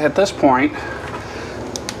that, at this point,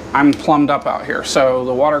 I'm plumbed up out here. So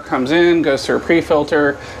the water comes in, goes through a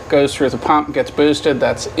pre-filter, goes through the pump, gets boosted,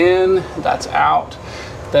 that's in, that's out.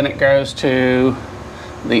 Then it goes to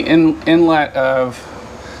the inlet of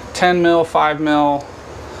 10 mil, 5 mil,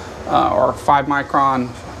 or 5 micron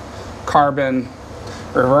carbon,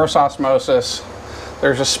 reverse osmosis.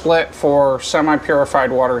 There's a split for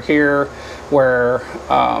semi-purified water here where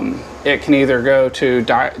it can either go to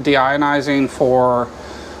deionizing for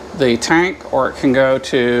the tank, or it can go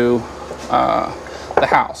to the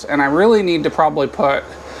house. And I really need to probably put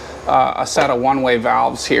a set of one-way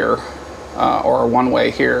valves here, or a one-way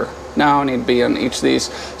here. Now I need to be in each of these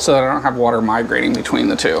so that I don't have water migrating between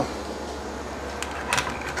the two.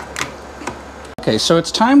 Okay, so it's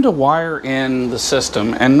time to wire in the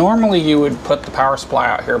system, and normally you would put the power supply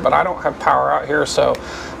out here, but I don't have power out here, so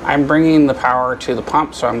I'm bringing the power to the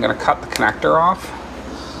pump, so I'm going to cut the connector off.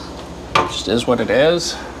 It just is what it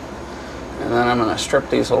is. And then I'm going to strip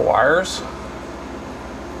these little wires.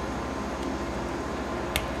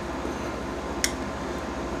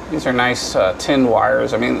 These are nice tinned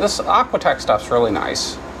wires. I mean, this Aquatech stuff's really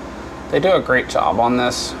nice. They do a great job on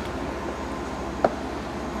this.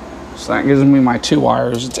 So that gives me my 2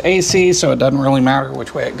 wires. It's AC, so it doesn't really matter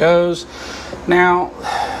which way it goes. Now,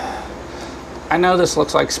 I know this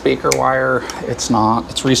looks like speaker wire. It's not.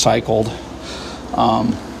 It's recycled.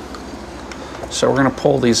 So we're going to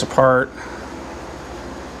pull these apart.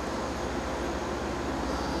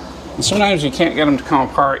 And sometimes you can't get them to come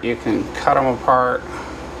apart. You can cut them apart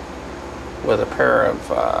with a pair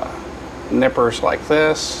of nippers like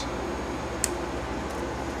this.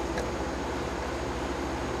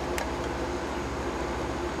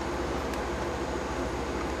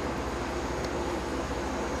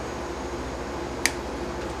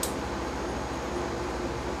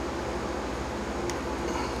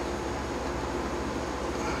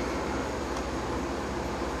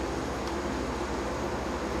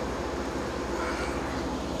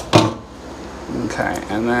 Okay,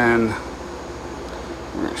 and then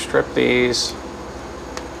I'm going to strip these.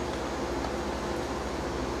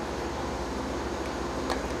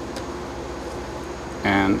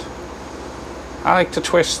 And I like to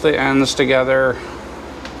twist the ends together.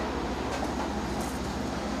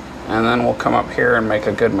 And then we'll come up here and make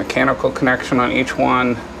a good mechanical connection on each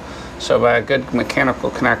one. So by a good mechanical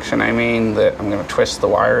connection, I mean that I'm going to twist the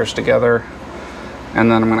wires together,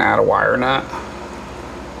 and then I'm going to add a wire nut.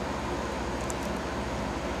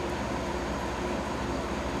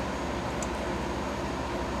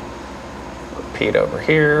 Repeat over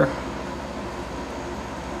here.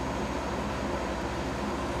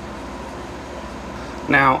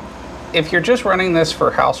 Now, if you're just running this for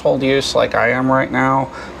household use like I am right now,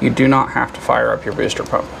 you do not have to fire up your booster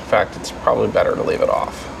pump. In fact, it's probably better to leave it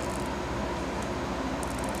off.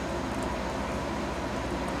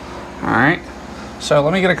 So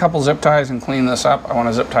let me get a couple zip ties and clean this up. I want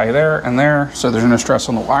to zip tie there and there so there's no stress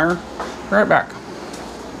on the wire. Be right back.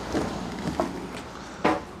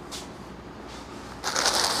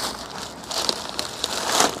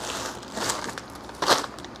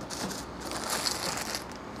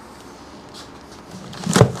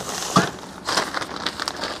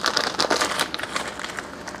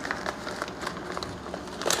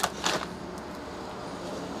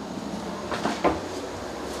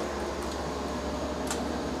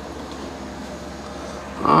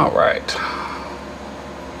 All right.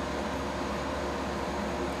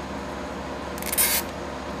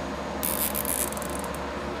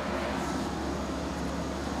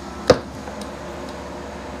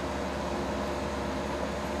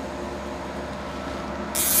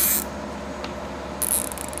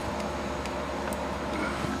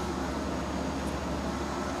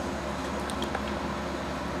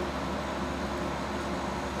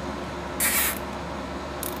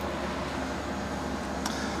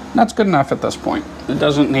 That's good enough at this point. It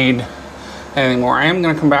doesn't need anything more. I am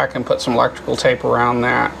going to come back and put some electrical tape around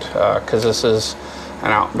that because this is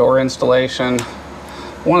an outdoor installation.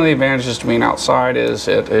 One of the advantages to being outside is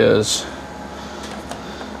if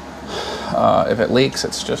it leaks,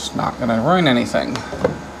 it's just not going to ruin anything.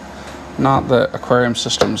 Not that aquarium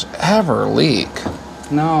systems ever leak.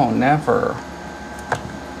 No, never.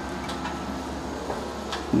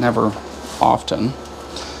 Never often.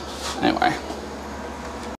 Anyway.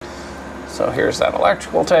 So here's that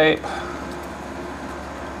electrical tape.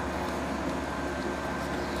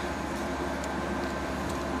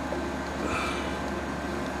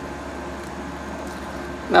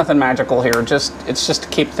 Nothing magical here, it's just to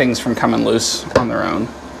keep things from coming loose on their own.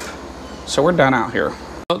 So we're done out here.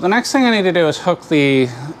 So the next thing I need to do is hook the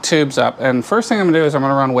tubes up, and first thing I'm gonna do is I'm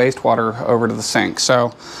gonna run wastewater over to the sink.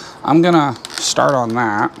 So I'm gonna start on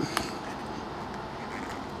that.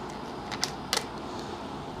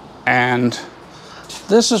 And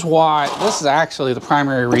this is actually the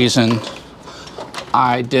primary reason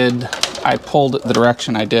I pulled it the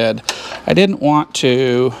direction I did. I didn't want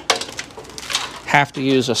to have to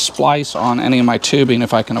use a splice on any of my tubing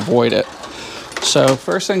if I can avoid it. So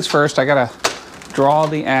first things first, I gotta draw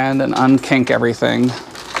the end and unkink everything.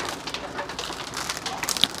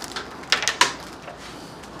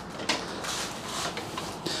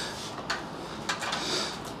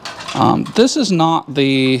 This is not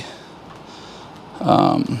the,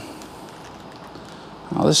 oh,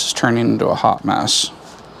 this is turning into a hot mess.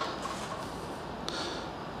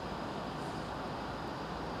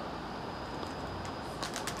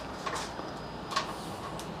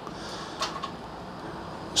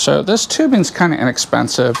 So this tubing's kind of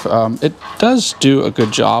inexpensive. It does do a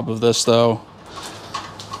good job of this though.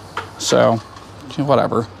 So,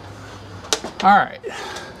 whatever. All right.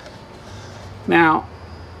 Now,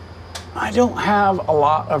 I don't have a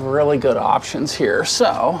lot of really good options here,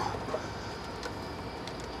 so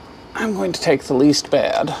I'm going to take the least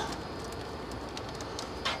bad.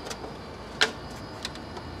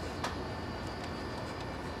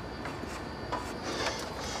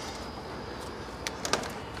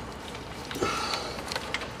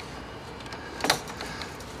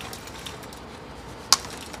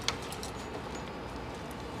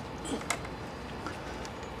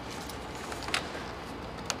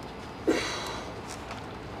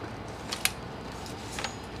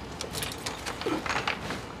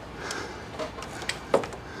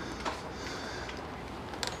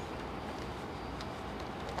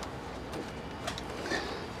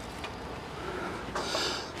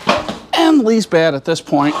 The least bad at this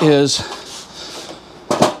point is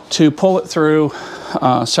to pull it through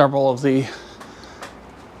several of the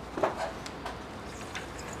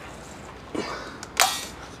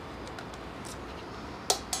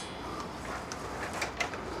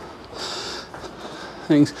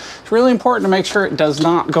things. It's really important to make sure it does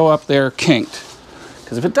not go up there kinked,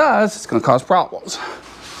 because if it does, it's going to cause problems.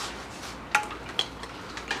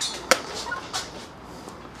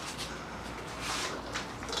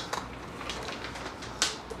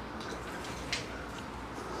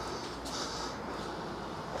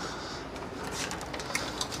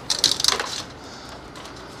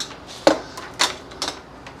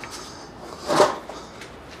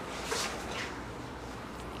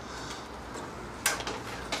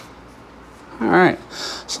 All right,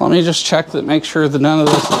 so let me just check that, make sure that none of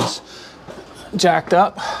this is jacked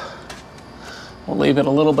up. We'll leave it a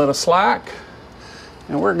little bit of slack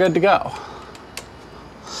and we're good to go.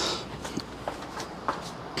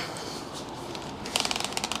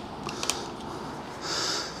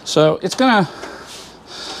 So it's gonna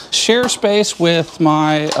share space with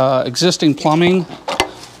my existing plumbing.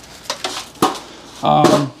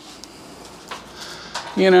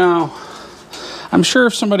 You know, I'm sure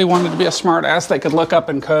if somebody wanted to be a smart ass, they could look up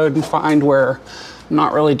in code and find where I'm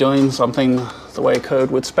not really doing something the way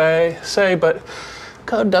code would say, but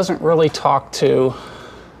code doesn't really talk to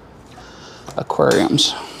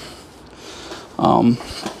aquariums.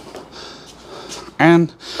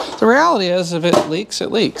 And the reality is, if it leaks,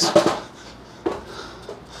 it leaks.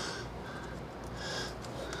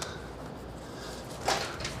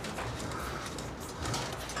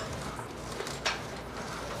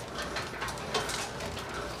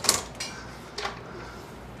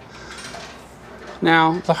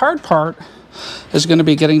 Now, the hard part is going to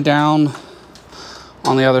be getting down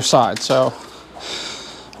on the other side. So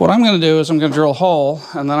what I'm going to do is I'm going to drill a hole,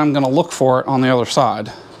 and then I'm going to look for it on the other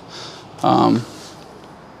side.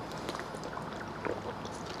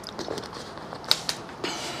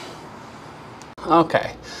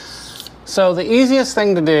 Okay, so the easiest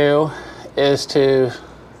thing to do is to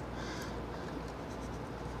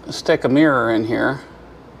stick a mirror in here.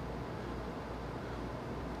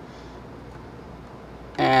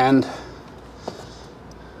 And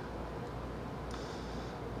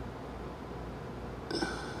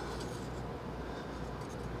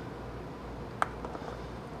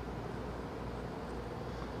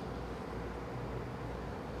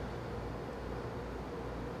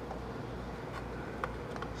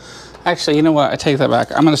actually, you know what? I take that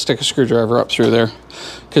back. I'm going to stick a screwdriver up through there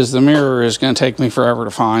because the mirror is going to take me forever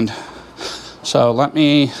to find. So let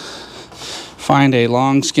me find a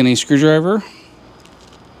long, skinny screwdriver.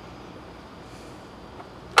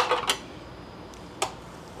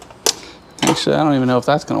 Actually, I don't even know if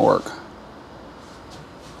that's going to work.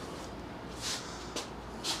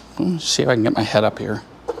 Let's see if I can get my head up here.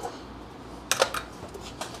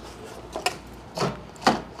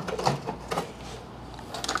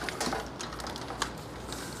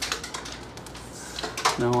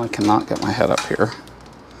 No, I cannot get my head up here.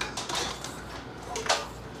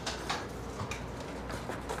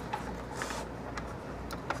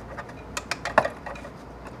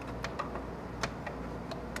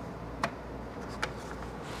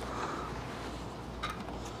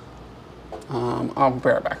 I'll be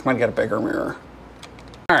right back. I'm gonna get a bigger mirror.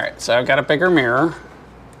 All right, so I've got a bigger mirror.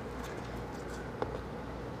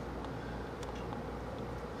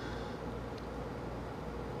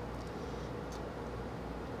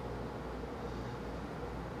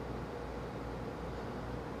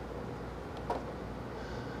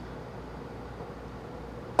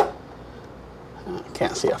 I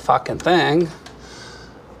can't see a fucking thing.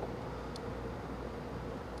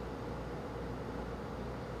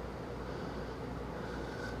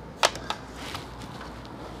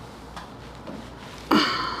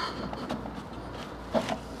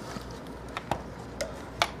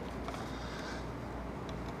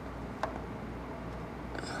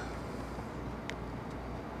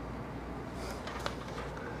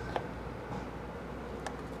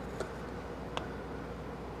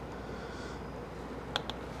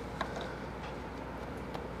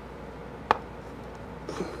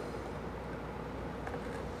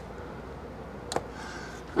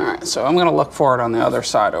 All right, so I'm gonna look for it on the other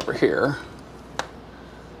side over here.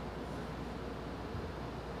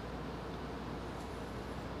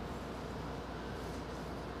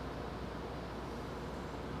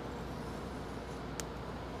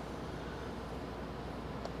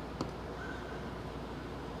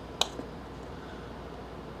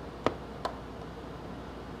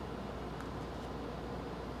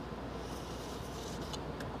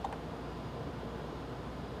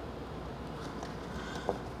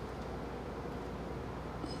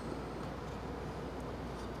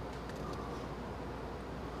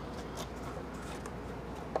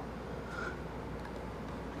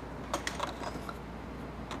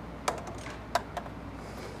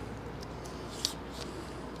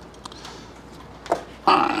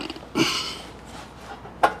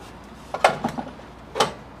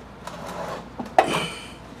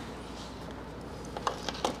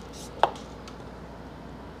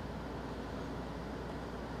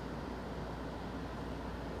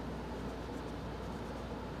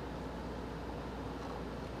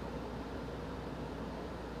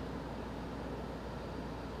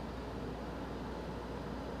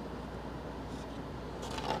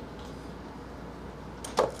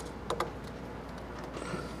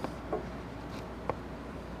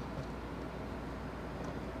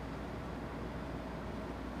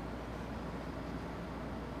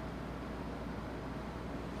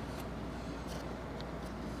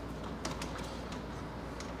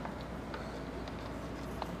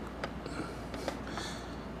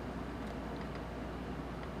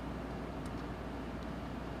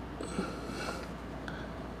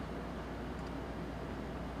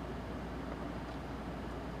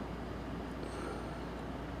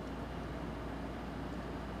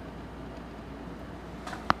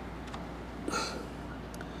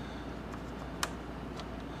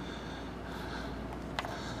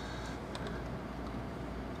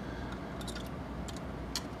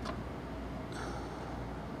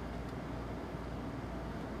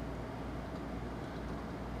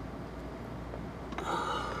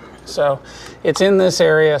 So it's in this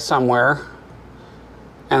area somewhere.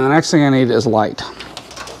 And the next thing I need is light.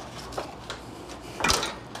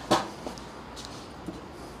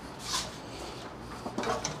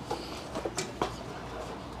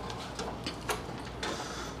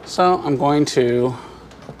 So I'm going to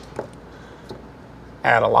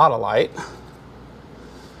add a lot of light.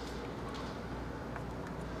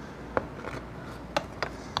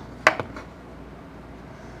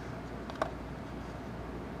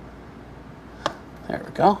 There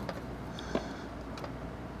we go.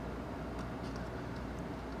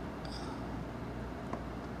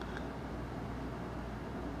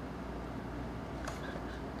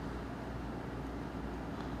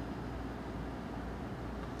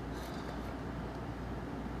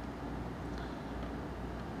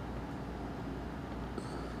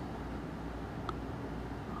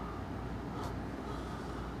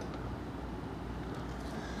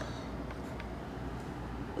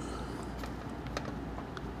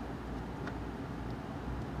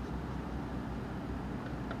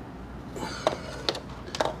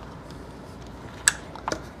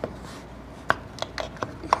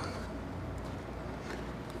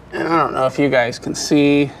 And I don't know if you guys can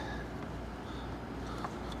see.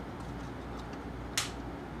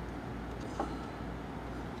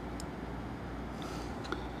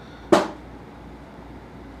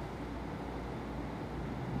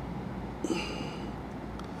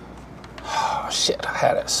 Oh shit, I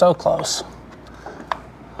had it so close.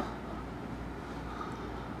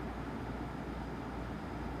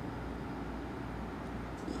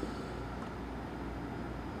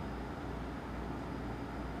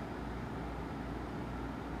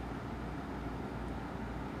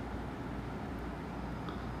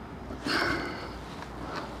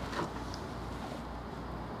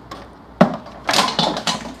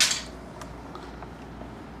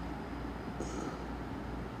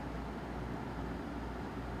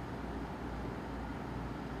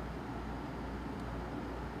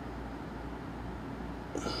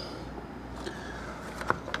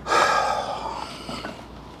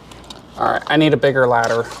 All right, I need a bigger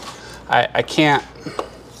ladder. I can't,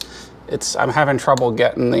 I'm having trouble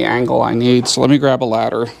getting the angle I need, so let me grab a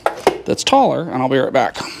ladder that's taller and I'll be right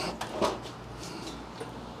back.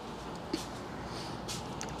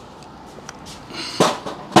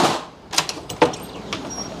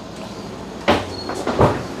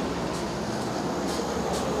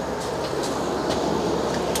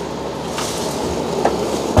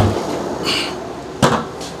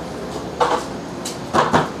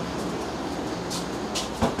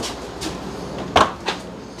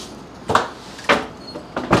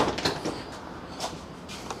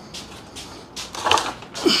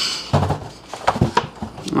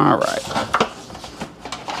 All right.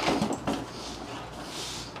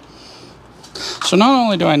 So not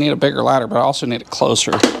only do I need a bigger ladder, but I also need it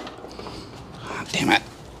closer. Damn it.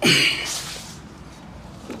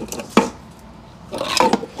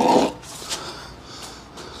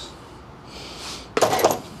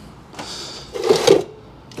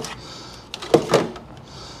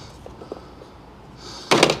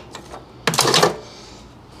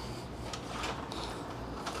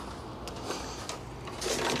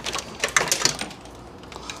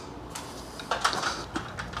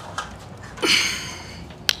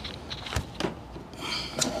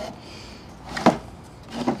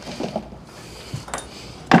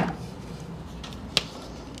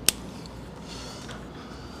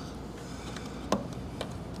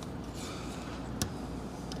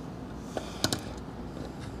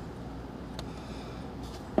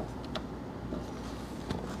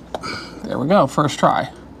 There we go, first try.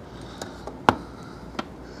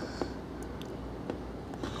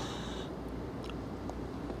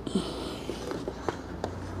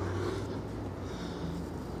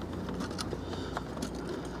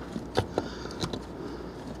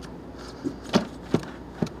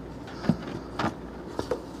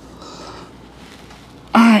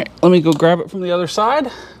 All right, let me go grab it from the other side,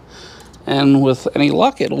 and with any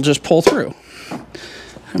luck, it'll just pull through.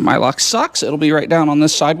 If my luck sucks, it'll be right down on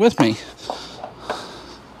this side with me.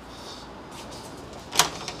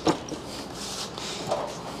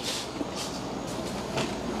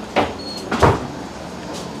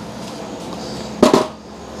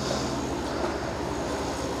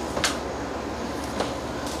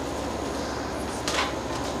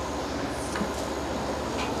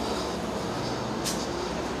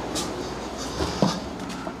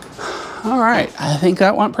 All right, I think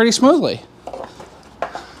that went pretty smoothly.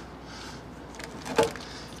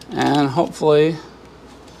 And hopefully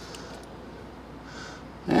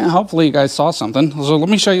you guys saw something. So let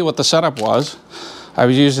me show you what the setup was. I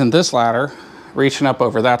was using this ladder reaching up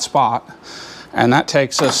over that spot. And that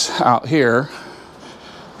takes us out here.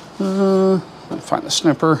 Let me find the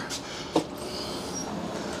snipper.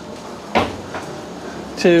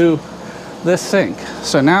 To this sink.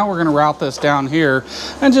 So now we're going to route this down here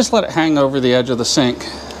and just let it hang over the edge of the sink.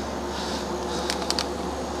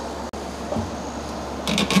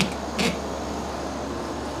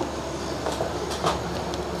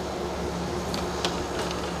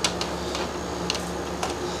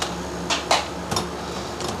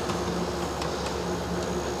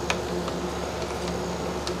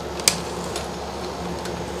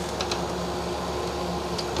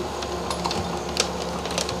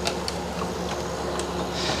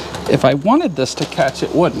 If I wanted this to catch,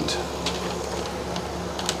 it wouldn't.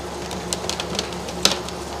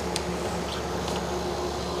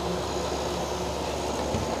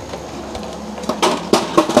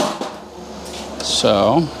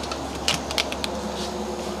 So,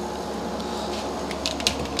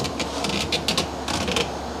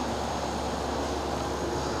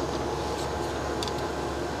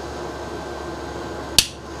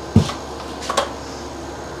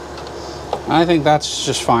 I think that's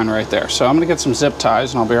just fine right there. So I'm going to get some zip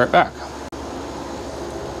ties and I'll be right back.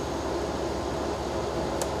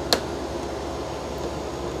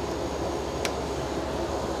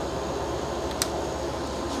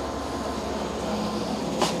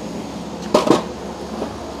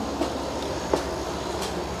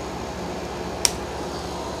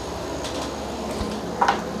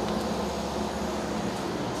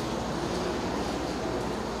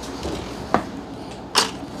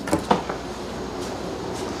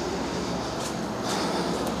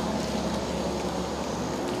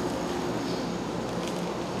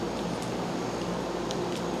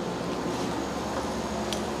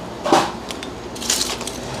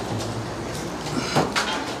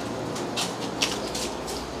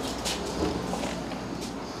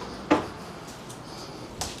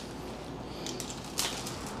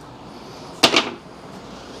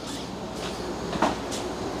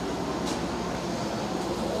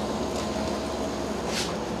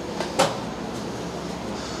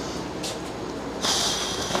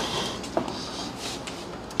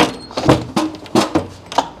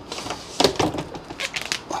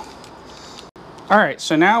 All right,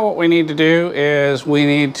 so now what we need to do is we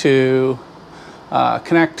need to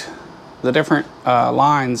connect the different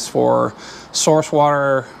lines for source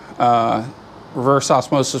water, reverse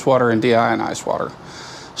osmosis water, and deionized water.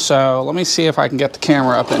 So let me see if I can get the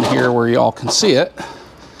camera up in here where you all can see it. I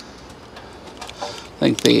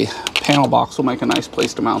think the panel box will make a nice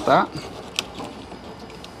place to mount that.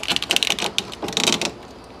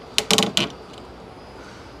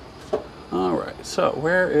 All right, so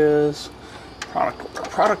where is product water?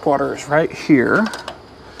 Product water is right here.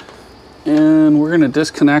 And we're going to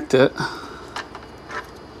disconnect it.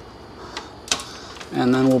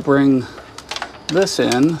 And then we'll bring this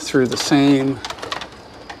in through the same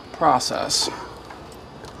process.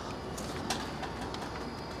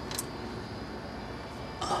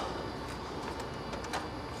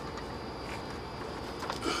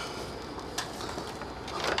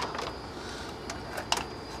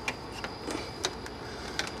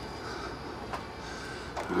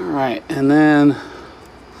 All right, and then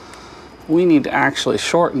we need to actually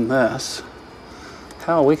shorten this.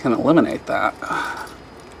 How we can eliminate that.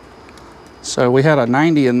 So we had a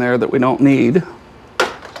 90 in there that we don't need.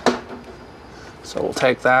 So we'll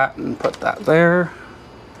take that and put that there.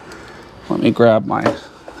 Let me grab my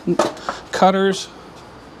cutters.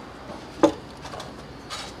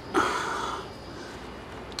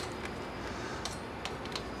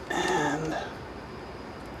 And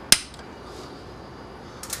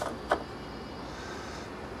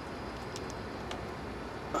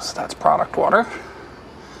so that's product water.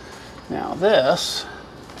 Now this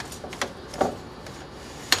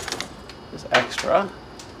is extra.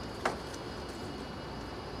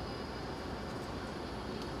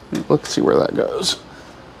 Let's see where that goes.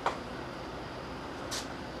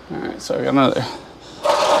 All right, so I got another.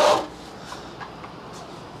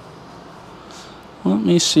 Let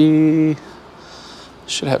me see.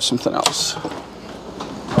 Should have something else.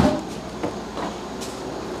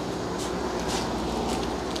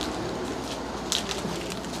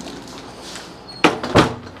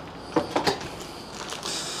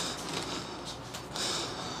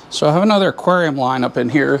 So I have another aquarium line up in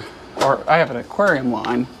here, or I have an aquarium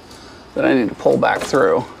line that I need to pull back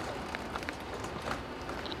through.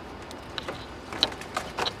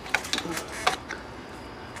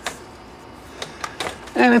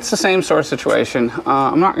 And it's the same sort of situation.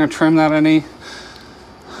 I'm not going to trim that any.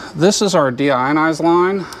 This is our deionized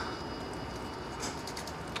line.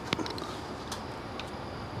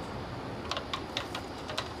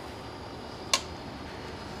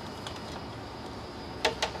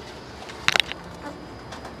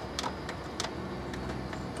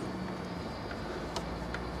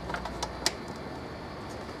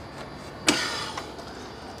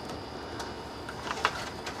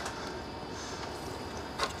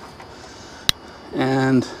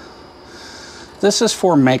 And this is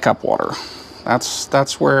for makeup water.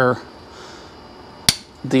 That's where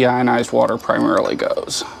deionized water primarily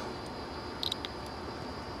goes.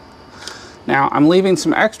 Now I'm leaving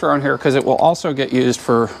some extra on here because it will also get used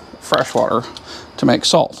for fresh water to make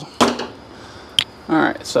salt. All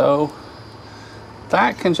right, so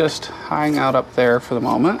that can just hang out up there for the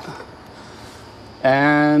moment.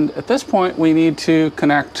 And at this point, we need to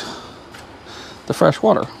connect the fresh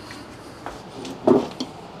water.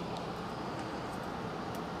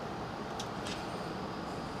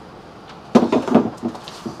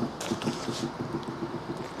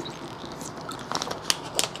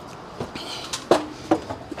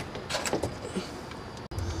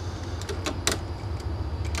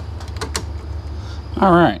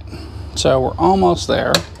 All right, so we're almost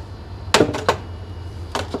there.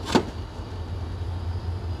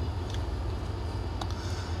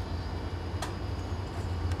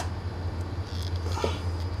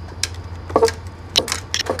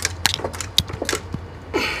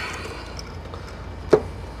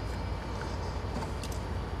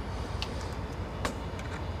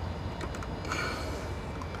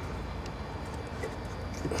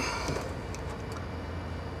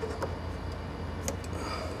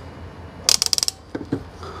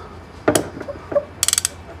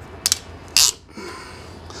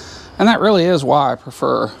 And that really is why I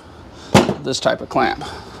prefer this type of clamp.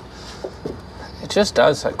 It just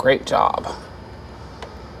does a great job.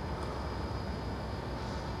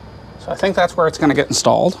 So I think that's where it's going to get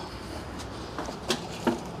installed.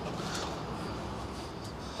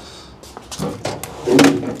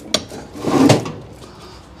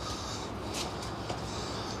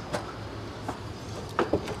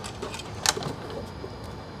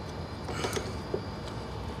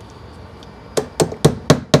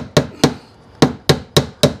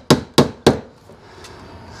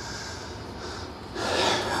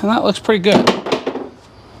 And that looks pretty good.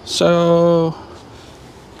 So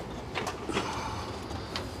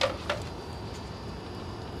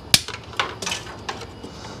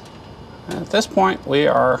at this point we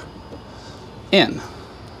are in.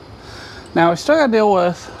 Now we still got to deal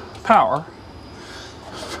with power,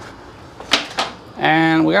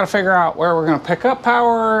 and we got to figure out where we're going to pick up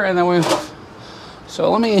power, and then so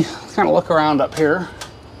let me kind of look around up here,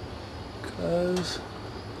 because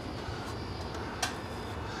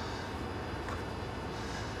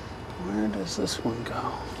where does this one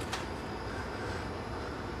go?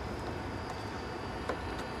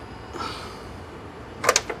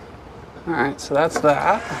 All right, so that's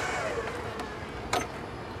that.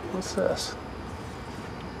 What's this?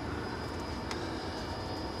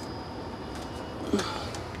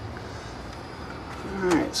 All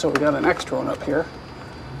right, so we got an extra one up here.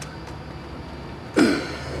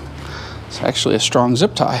 It's actually a strong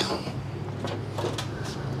zip tie.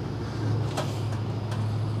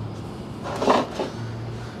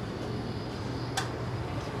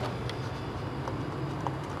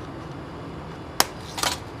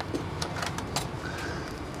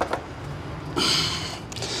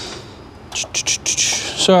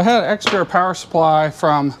 So I had extra power supply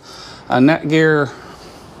from a Netgear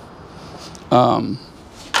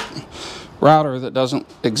router that doesn't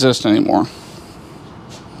exist anymore.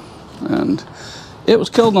 And it was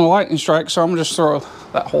killed in a lightning strike, so I'm gonna just throw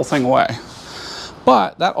that whole thing away.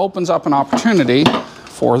 But that opens up an opportunity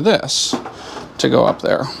for this to go up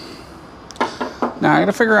there. Now I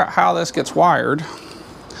gotta figure out how this gets wired.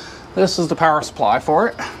 This is the power supply for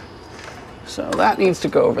it. So that needs to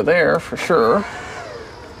go over there for sure.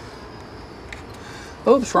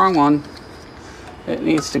 Oops, wrong one. It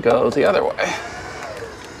needs to go the other way.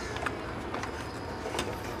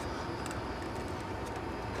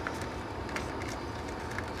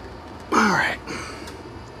 All right.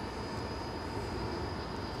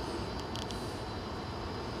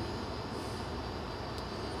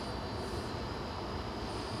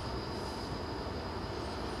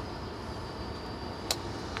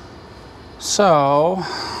 So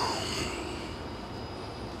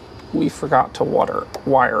we forgot to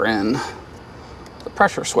wire in the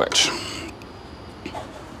pressure switch.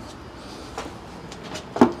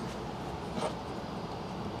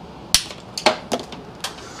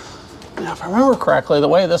 Now, if I remember correctly, the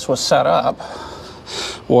way this was set up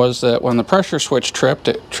was that when the pressure switch tripped,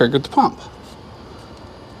 it triggered the pump.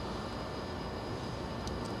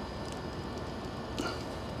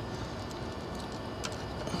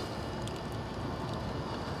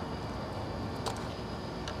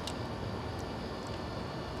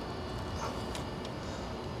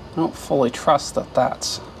 I don't fully trust that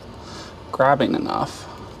that's grabbing enough,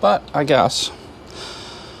 but I guess.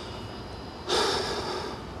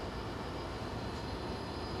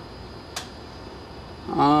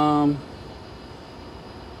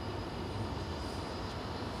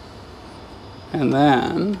 And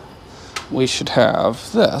then we should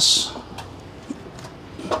have this.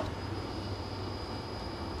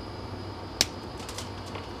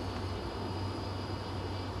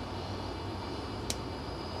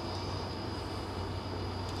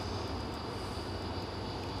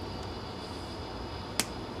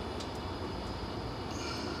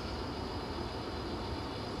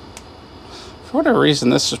 For whatever reason,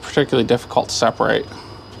 this is particularly difficult to separate.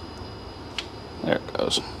 There it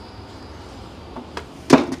goes.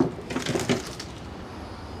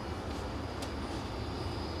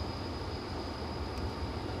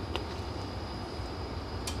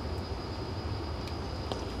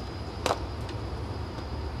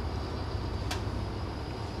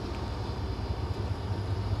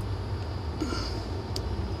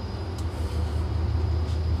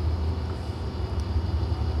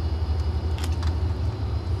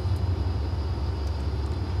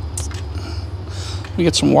 Let me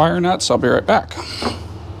get some wire nuts. I'll be right back.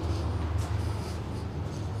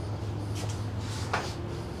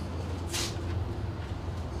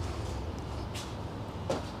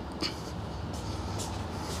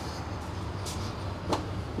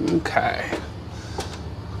 Okay.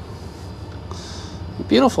 The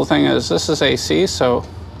beautiful thing is this is AC, so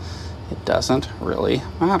it doesn't really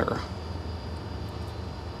matter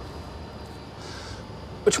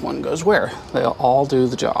which one goes where. They'll all do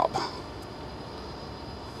the job.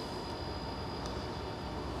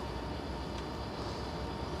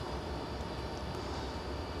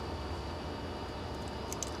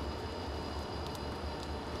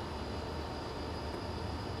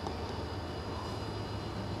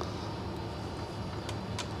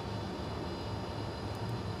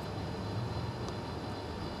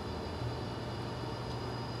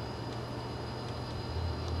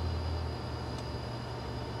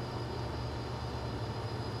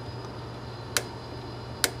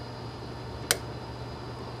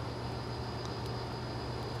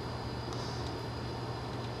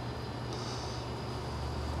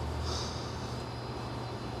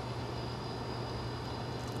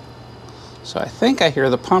 So I think I hear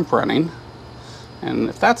the pump running, and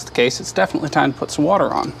if that's the case, it's definitely time to put some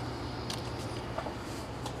water on.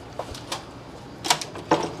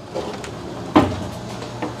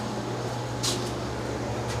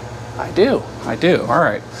 I do, all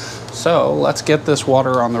right. So let's get this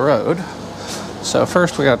water on the road. So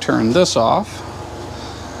first we gotta turn this off,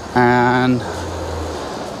 and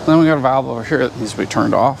then we got a valve over here that needs to be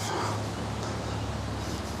turned off.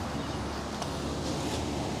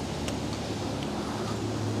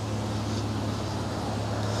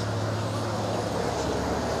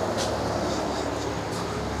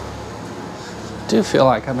 I do feel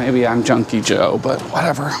like maybe I'm Junkie Joe, but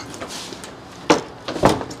whatever.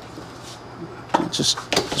 It just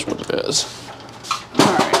is what it is. All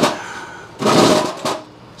right.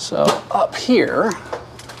 So up here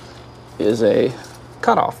is a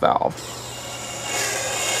cutoff valve.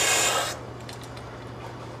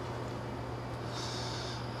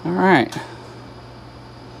 All right.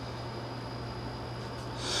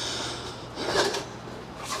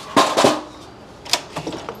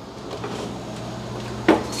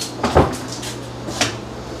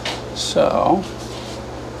 So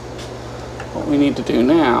what we need to do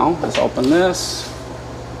now is open this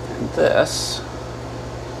and this.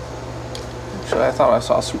 Actually, I thought I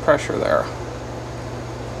saw some pressure there.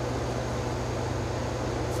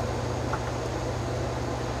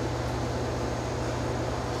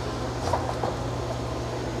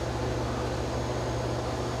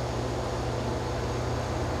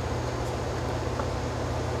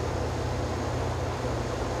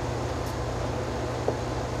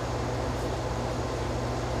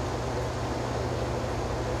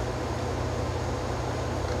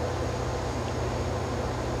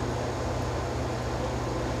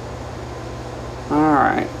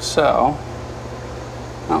 Alright, so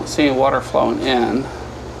I don't see any water flowing in.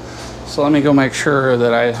 So let me go make sure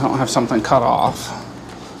that I don't have something cut off.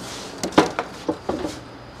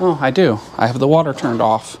 Oh, I do. I have the water turned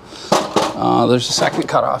off. There's a second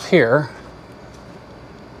cut off here.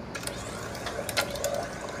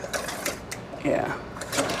 Yeah.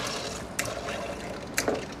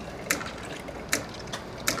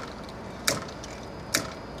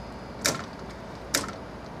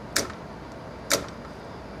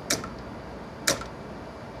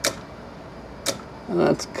 And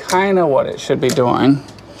that's kind of what it should be doing.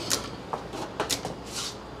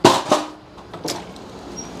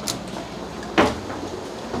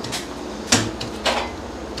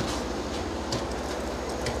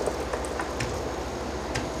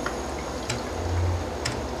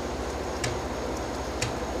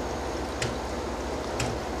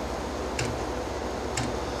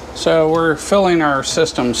 So we're filling our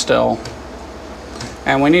system still,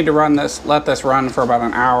 and we need to run this, let this run for about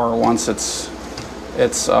an hour once it's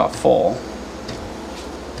full.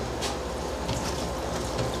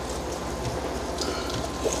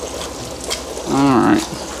 All right.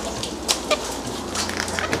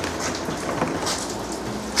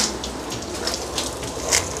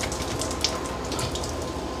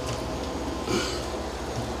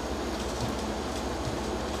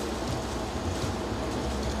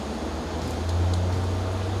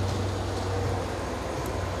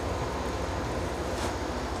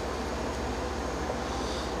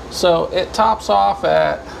 So it tops off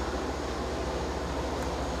at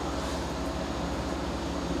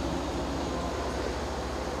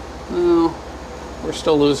we're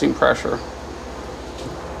still losing pressure.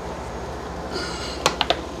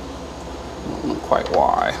 I don't know quite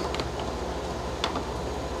why.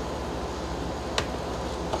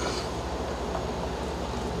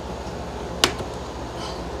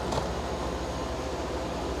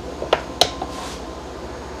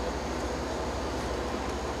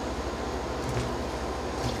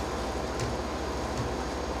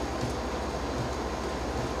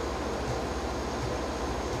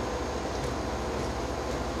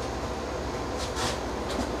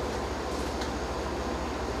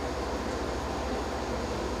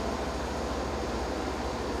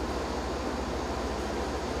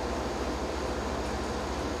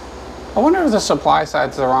 I wonder if the supply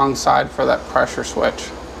side's the wrong side for that pressure switch.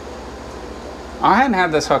 I hadn't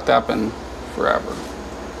had this hooked up in forever.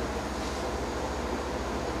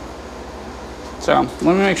 So let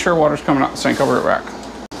me make sure water's coming out the sink. I'll be right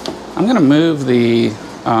back. I'm gonna move the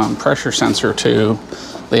pressure sensor to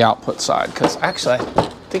the output side because actually I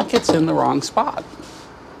think it's in the wrong spot.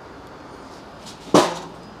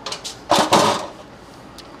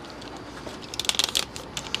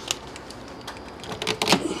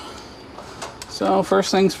 So first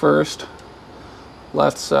things first,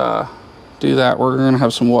 let's do that. We're gonna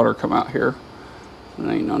have some water come out here. And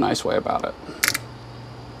there ain't no nice way about it.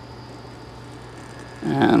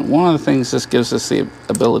 And one of the things this gives us the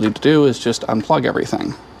ability to do is just unplug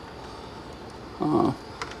everything.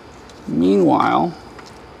 Meanwhile,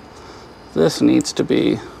 this needs to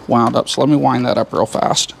be wound up. So let me wind that up real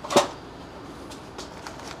fast.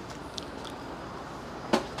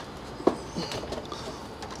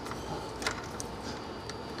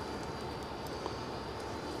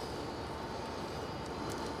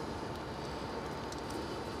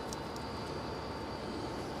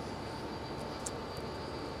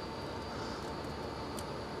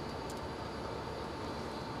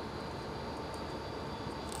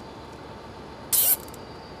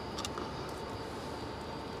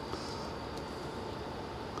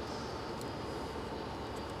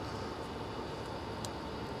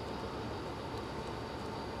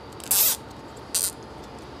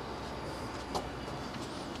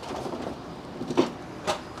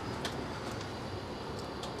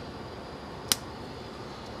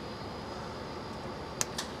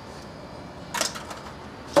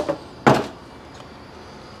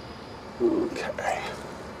 Okay.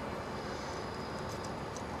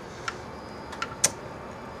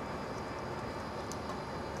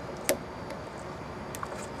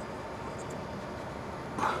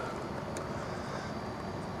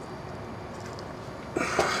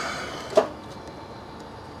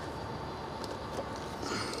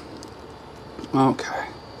 Okay,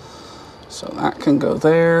 so that can go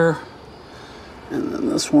there, and then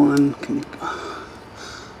this one can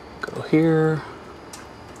go here.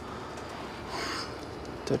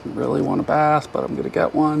 Didn't really want a bath, but I'm gonna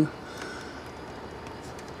get one.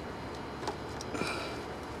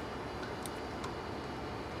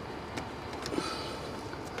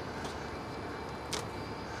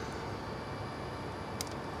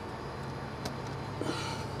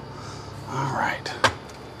 All right.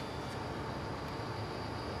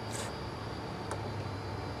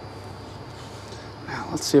 Now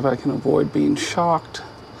let's see if I can avoid being shocked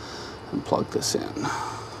and plug this in.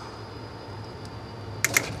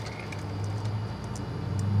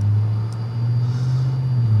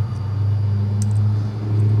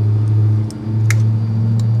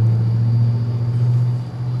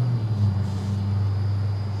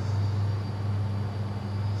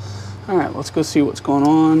 All right, let's go see what's going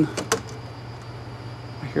on.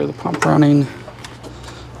 I hear the pump running.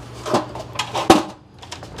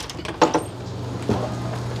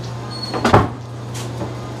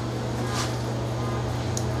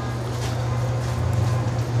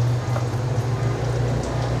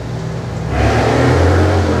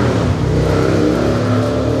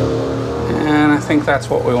 And I think that's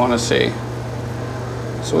what we want to see.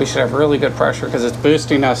 So we should have really good pressure because it's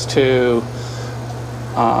boosting us to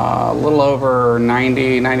a little over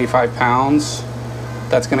 95 pounds.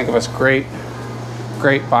 That's going to give us great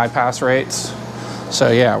bypass rates.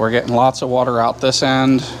 So yeah, we're getting lots of water out this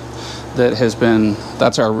end.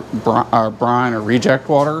 That's our brine or reject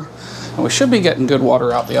water. And we should be getting good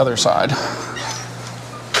water out the other side.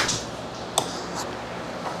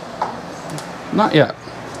 Not yet.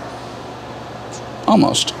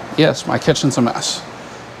 Almost. Yes, my kitchen's a mess.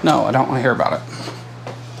 No, I don't want to hear about it.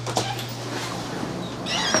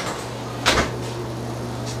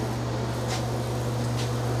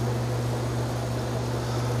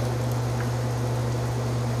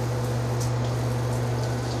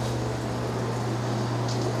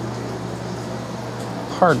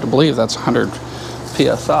 Hard to believe that's 100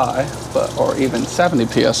 psi, or even 70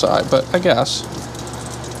 psi, but I guess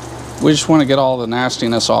we just want to get all the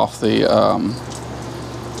nastiness off the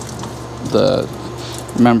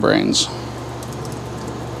membranes.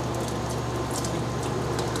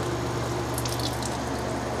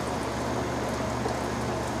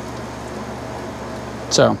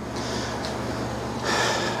 So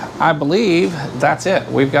I believe that's it.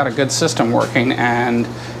 We've got a good system working, and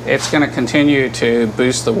it's going to continue to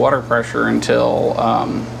boost the water pressure until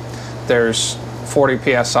there's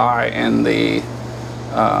 40 psi in the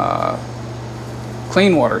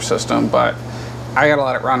clean water system. But I got to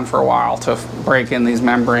let it run for a while to break in these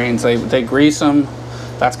membranes. They grease them.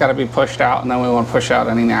 That's got to be pushed out, and then we want to push out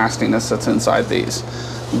any nastiness that's inside these.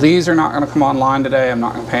 These are not going to come online today. I'm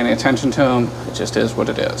not going to pay any attention to them. It just is what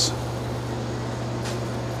it is.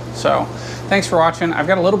 So thanks for watching. I've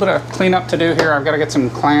got a little bit of cleanup to do here. I've got to get some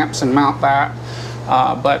clamps and mount that.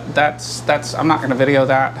 But I'm not going to video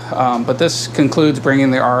that. But this concludes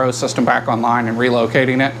bringing the RO system back online and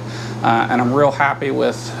relocating it. And I'm real happy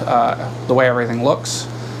with the way everything looks.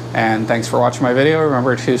 And thanks for watching my video.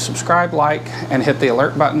 Remember to subscribe, like, and hit the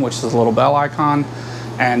alert button, which is the little bell icon.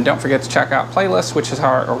 And don't forget to check out playlists, which is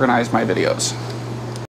how I organize my videos.